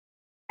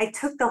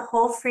took the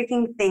whole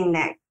freaking thing,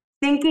 Nick,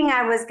 thinking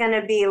I was going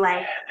to be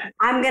like,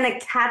 I'm going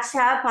to catch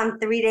up on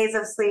 3 days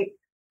of sleep.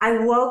 I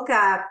woke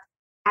up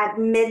at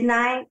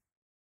midnight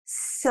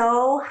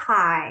so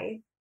high.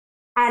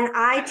 And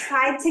I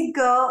tried to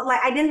go,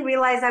 like, I didn't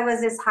realize I was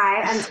this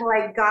high until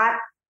I got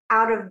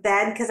out of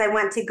bed because I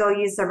went to go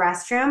use the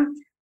restroom.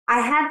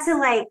 I had to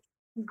like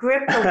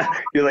grip the wall.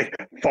 You're like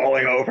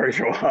falling over.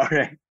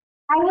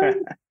 I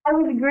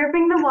was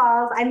gripping the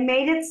walls. I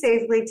made it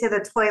safely to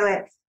the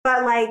toilet,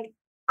 but like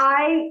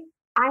I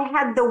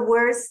had the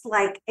worst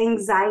like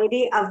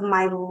anxiety of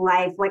my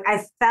life. Like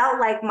I felt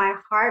like my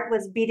heart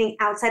was beating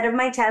outside of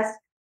my chest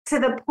to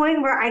the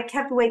point where I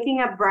kept waking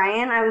up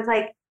Brian. I was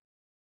like,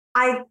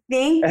 I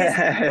think this is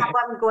how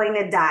I'm going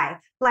to die.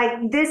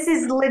 Like this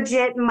is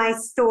legit my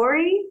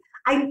story.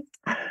 I'm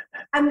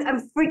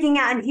freaking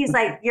out, and he's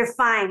like, "You're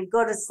fine.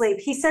 Go to sleep."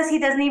 He says he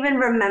doesn't even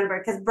remember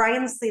because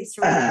Brian sleeps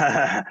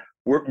really.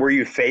 Were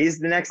you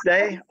phased the next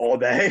day, all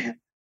day?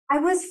 I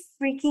was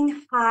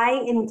freaking high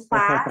in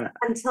class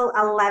until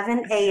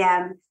 11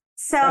 a.m.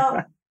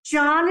 So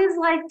John is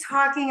like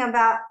talking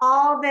about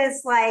all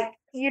this, like,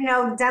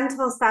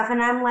 dental stuff,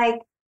 and I'm like,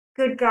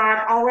 "Good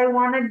God, all I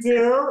want to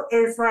do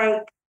is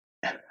like."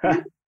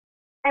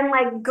 And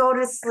like go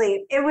to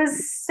sleep. It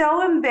was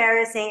so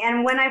embarrassing.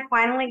 And when I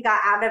finally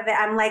got out of it,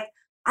 I'm like,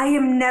 I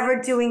am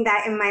never doing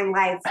that in my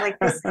life. Like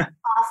this is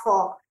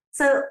awful.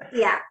 So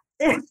yeah.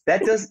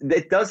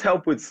 That does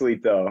help with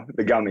sleep though,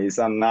 the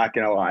gummies. I'm not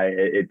gonna lie.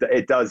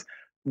 It does.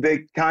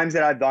 The times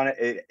that I've done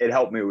it, it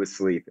helped me with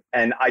sleep.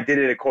 And I did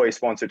it at Kois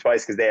once or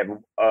twice because they have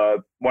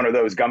one of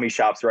those gummy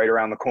shops right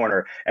around the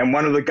corner. And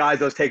one of the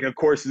guys I was taking a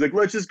course is like,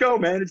 let's just go,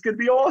 man. It's going to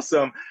be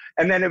awesome.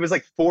 And then it was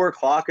like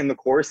 4:00 in the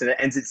course and it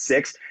ends at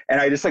 6.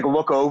 And I just like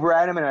look over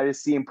at him and I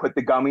just see him put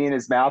the gummy in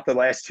his mouth the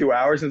last 2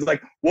 hours. And it's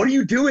like, what are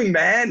you doing,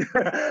 man?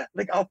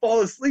 Like, I'll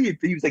fall asleep.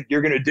 And he was like,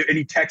 you're going to do it. And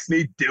he texts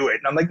me, do it.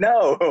 And I'm like,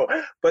 no,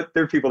 but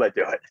there are people that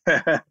do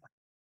it.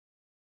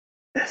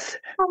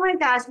 Oh my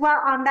gosh. Well,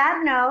 on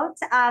that note,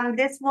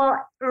 this will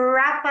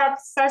wrap up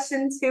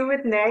session 2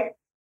 with Nick.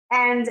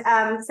 And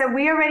so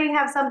we already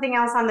have something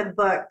else on the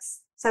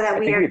books so that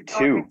we have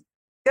 2.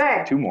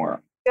 Good. 2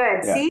 more.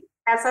 Good. Yeah. See,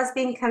 that's us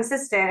being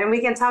consistent. And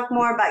we can talk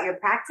more about your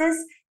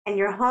practice and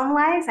your home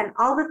life and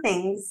all the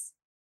things.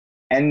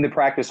 And the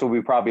practice will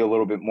be probably a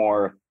little bit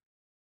more,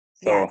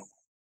 a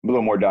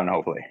little more done,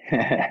 hopefully.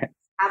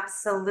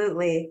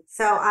 Absolutely.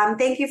 So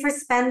thank you for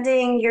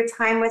spending your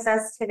time with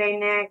us today,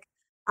 Nick.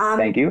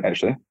 Thank you,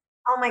 Ashley.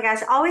 Oh my gosh,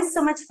 always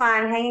so much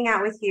fun hanging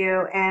out with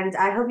you. And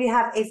I hope you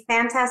have a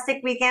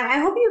fantastic weekend. I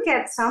hope you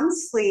get some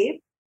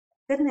sleep.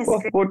 Goodness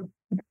gracious.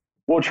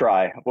 We'll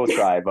try. We'll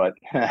try, but.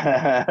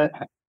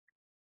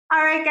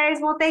 All right, guys.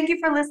 Well, thank you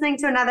for listening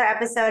to another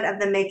episode of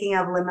The Making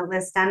of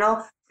Limitless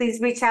Dental. Please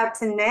reach out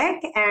to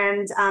Nick,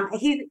 and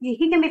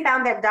he can be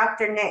found at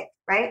Dr. Nick,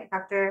 right?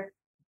 Dr.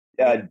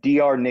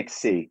 Dr. Nick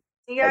C.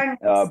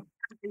 Dr.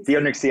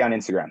 Nixie on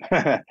Instagram.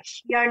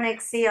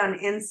 Nixie on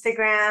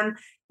Instagram.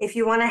 If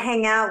you want to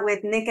hang out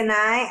with Nick and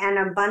I and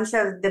a bunch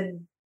of the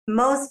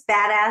most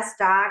badass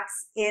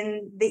docs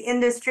in the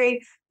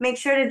industry, make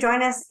sure to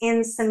join us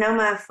in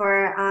Sonoma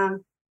for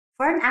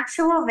an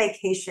actual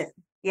vacation.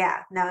 Yeah,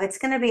 no, it's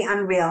going to be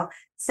unreal.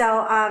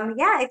 So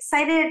yeah,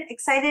 excited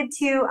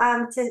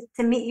to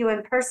meet you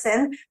in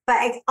person,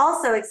 but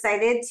also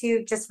excited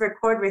to just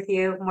record with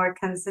you more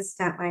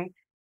consistently.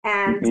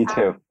 And me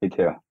too.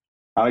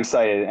 I'm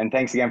excited, and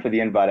thanks again for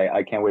the invite.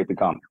 I can't wait to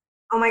come.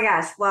 Oh my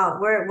gosh! Well,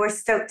 we're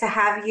stoked to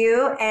have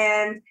you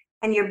and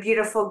your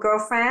beautiful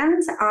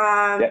girlfriend.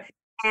 Yep.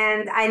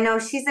 And I know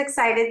she's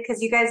excited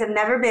because you guys have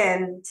never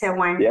been to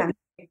wine country.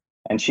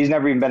 And she's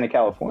never even been to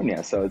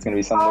California, so it's going to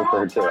be something new for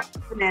her too.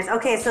 Goodness.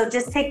 Okay, so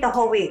just take the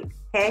whole week,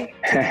 okay?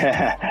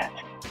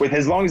 With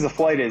as long as the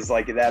flight is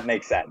that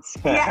makes sense.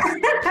 Yeah.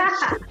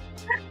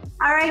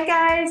 All right,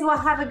 guys. Well,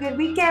 have a good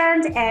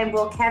weekend, and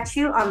we'll catch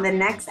you on the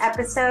next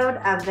episode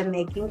of The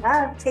Making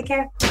of. Take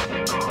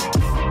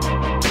care.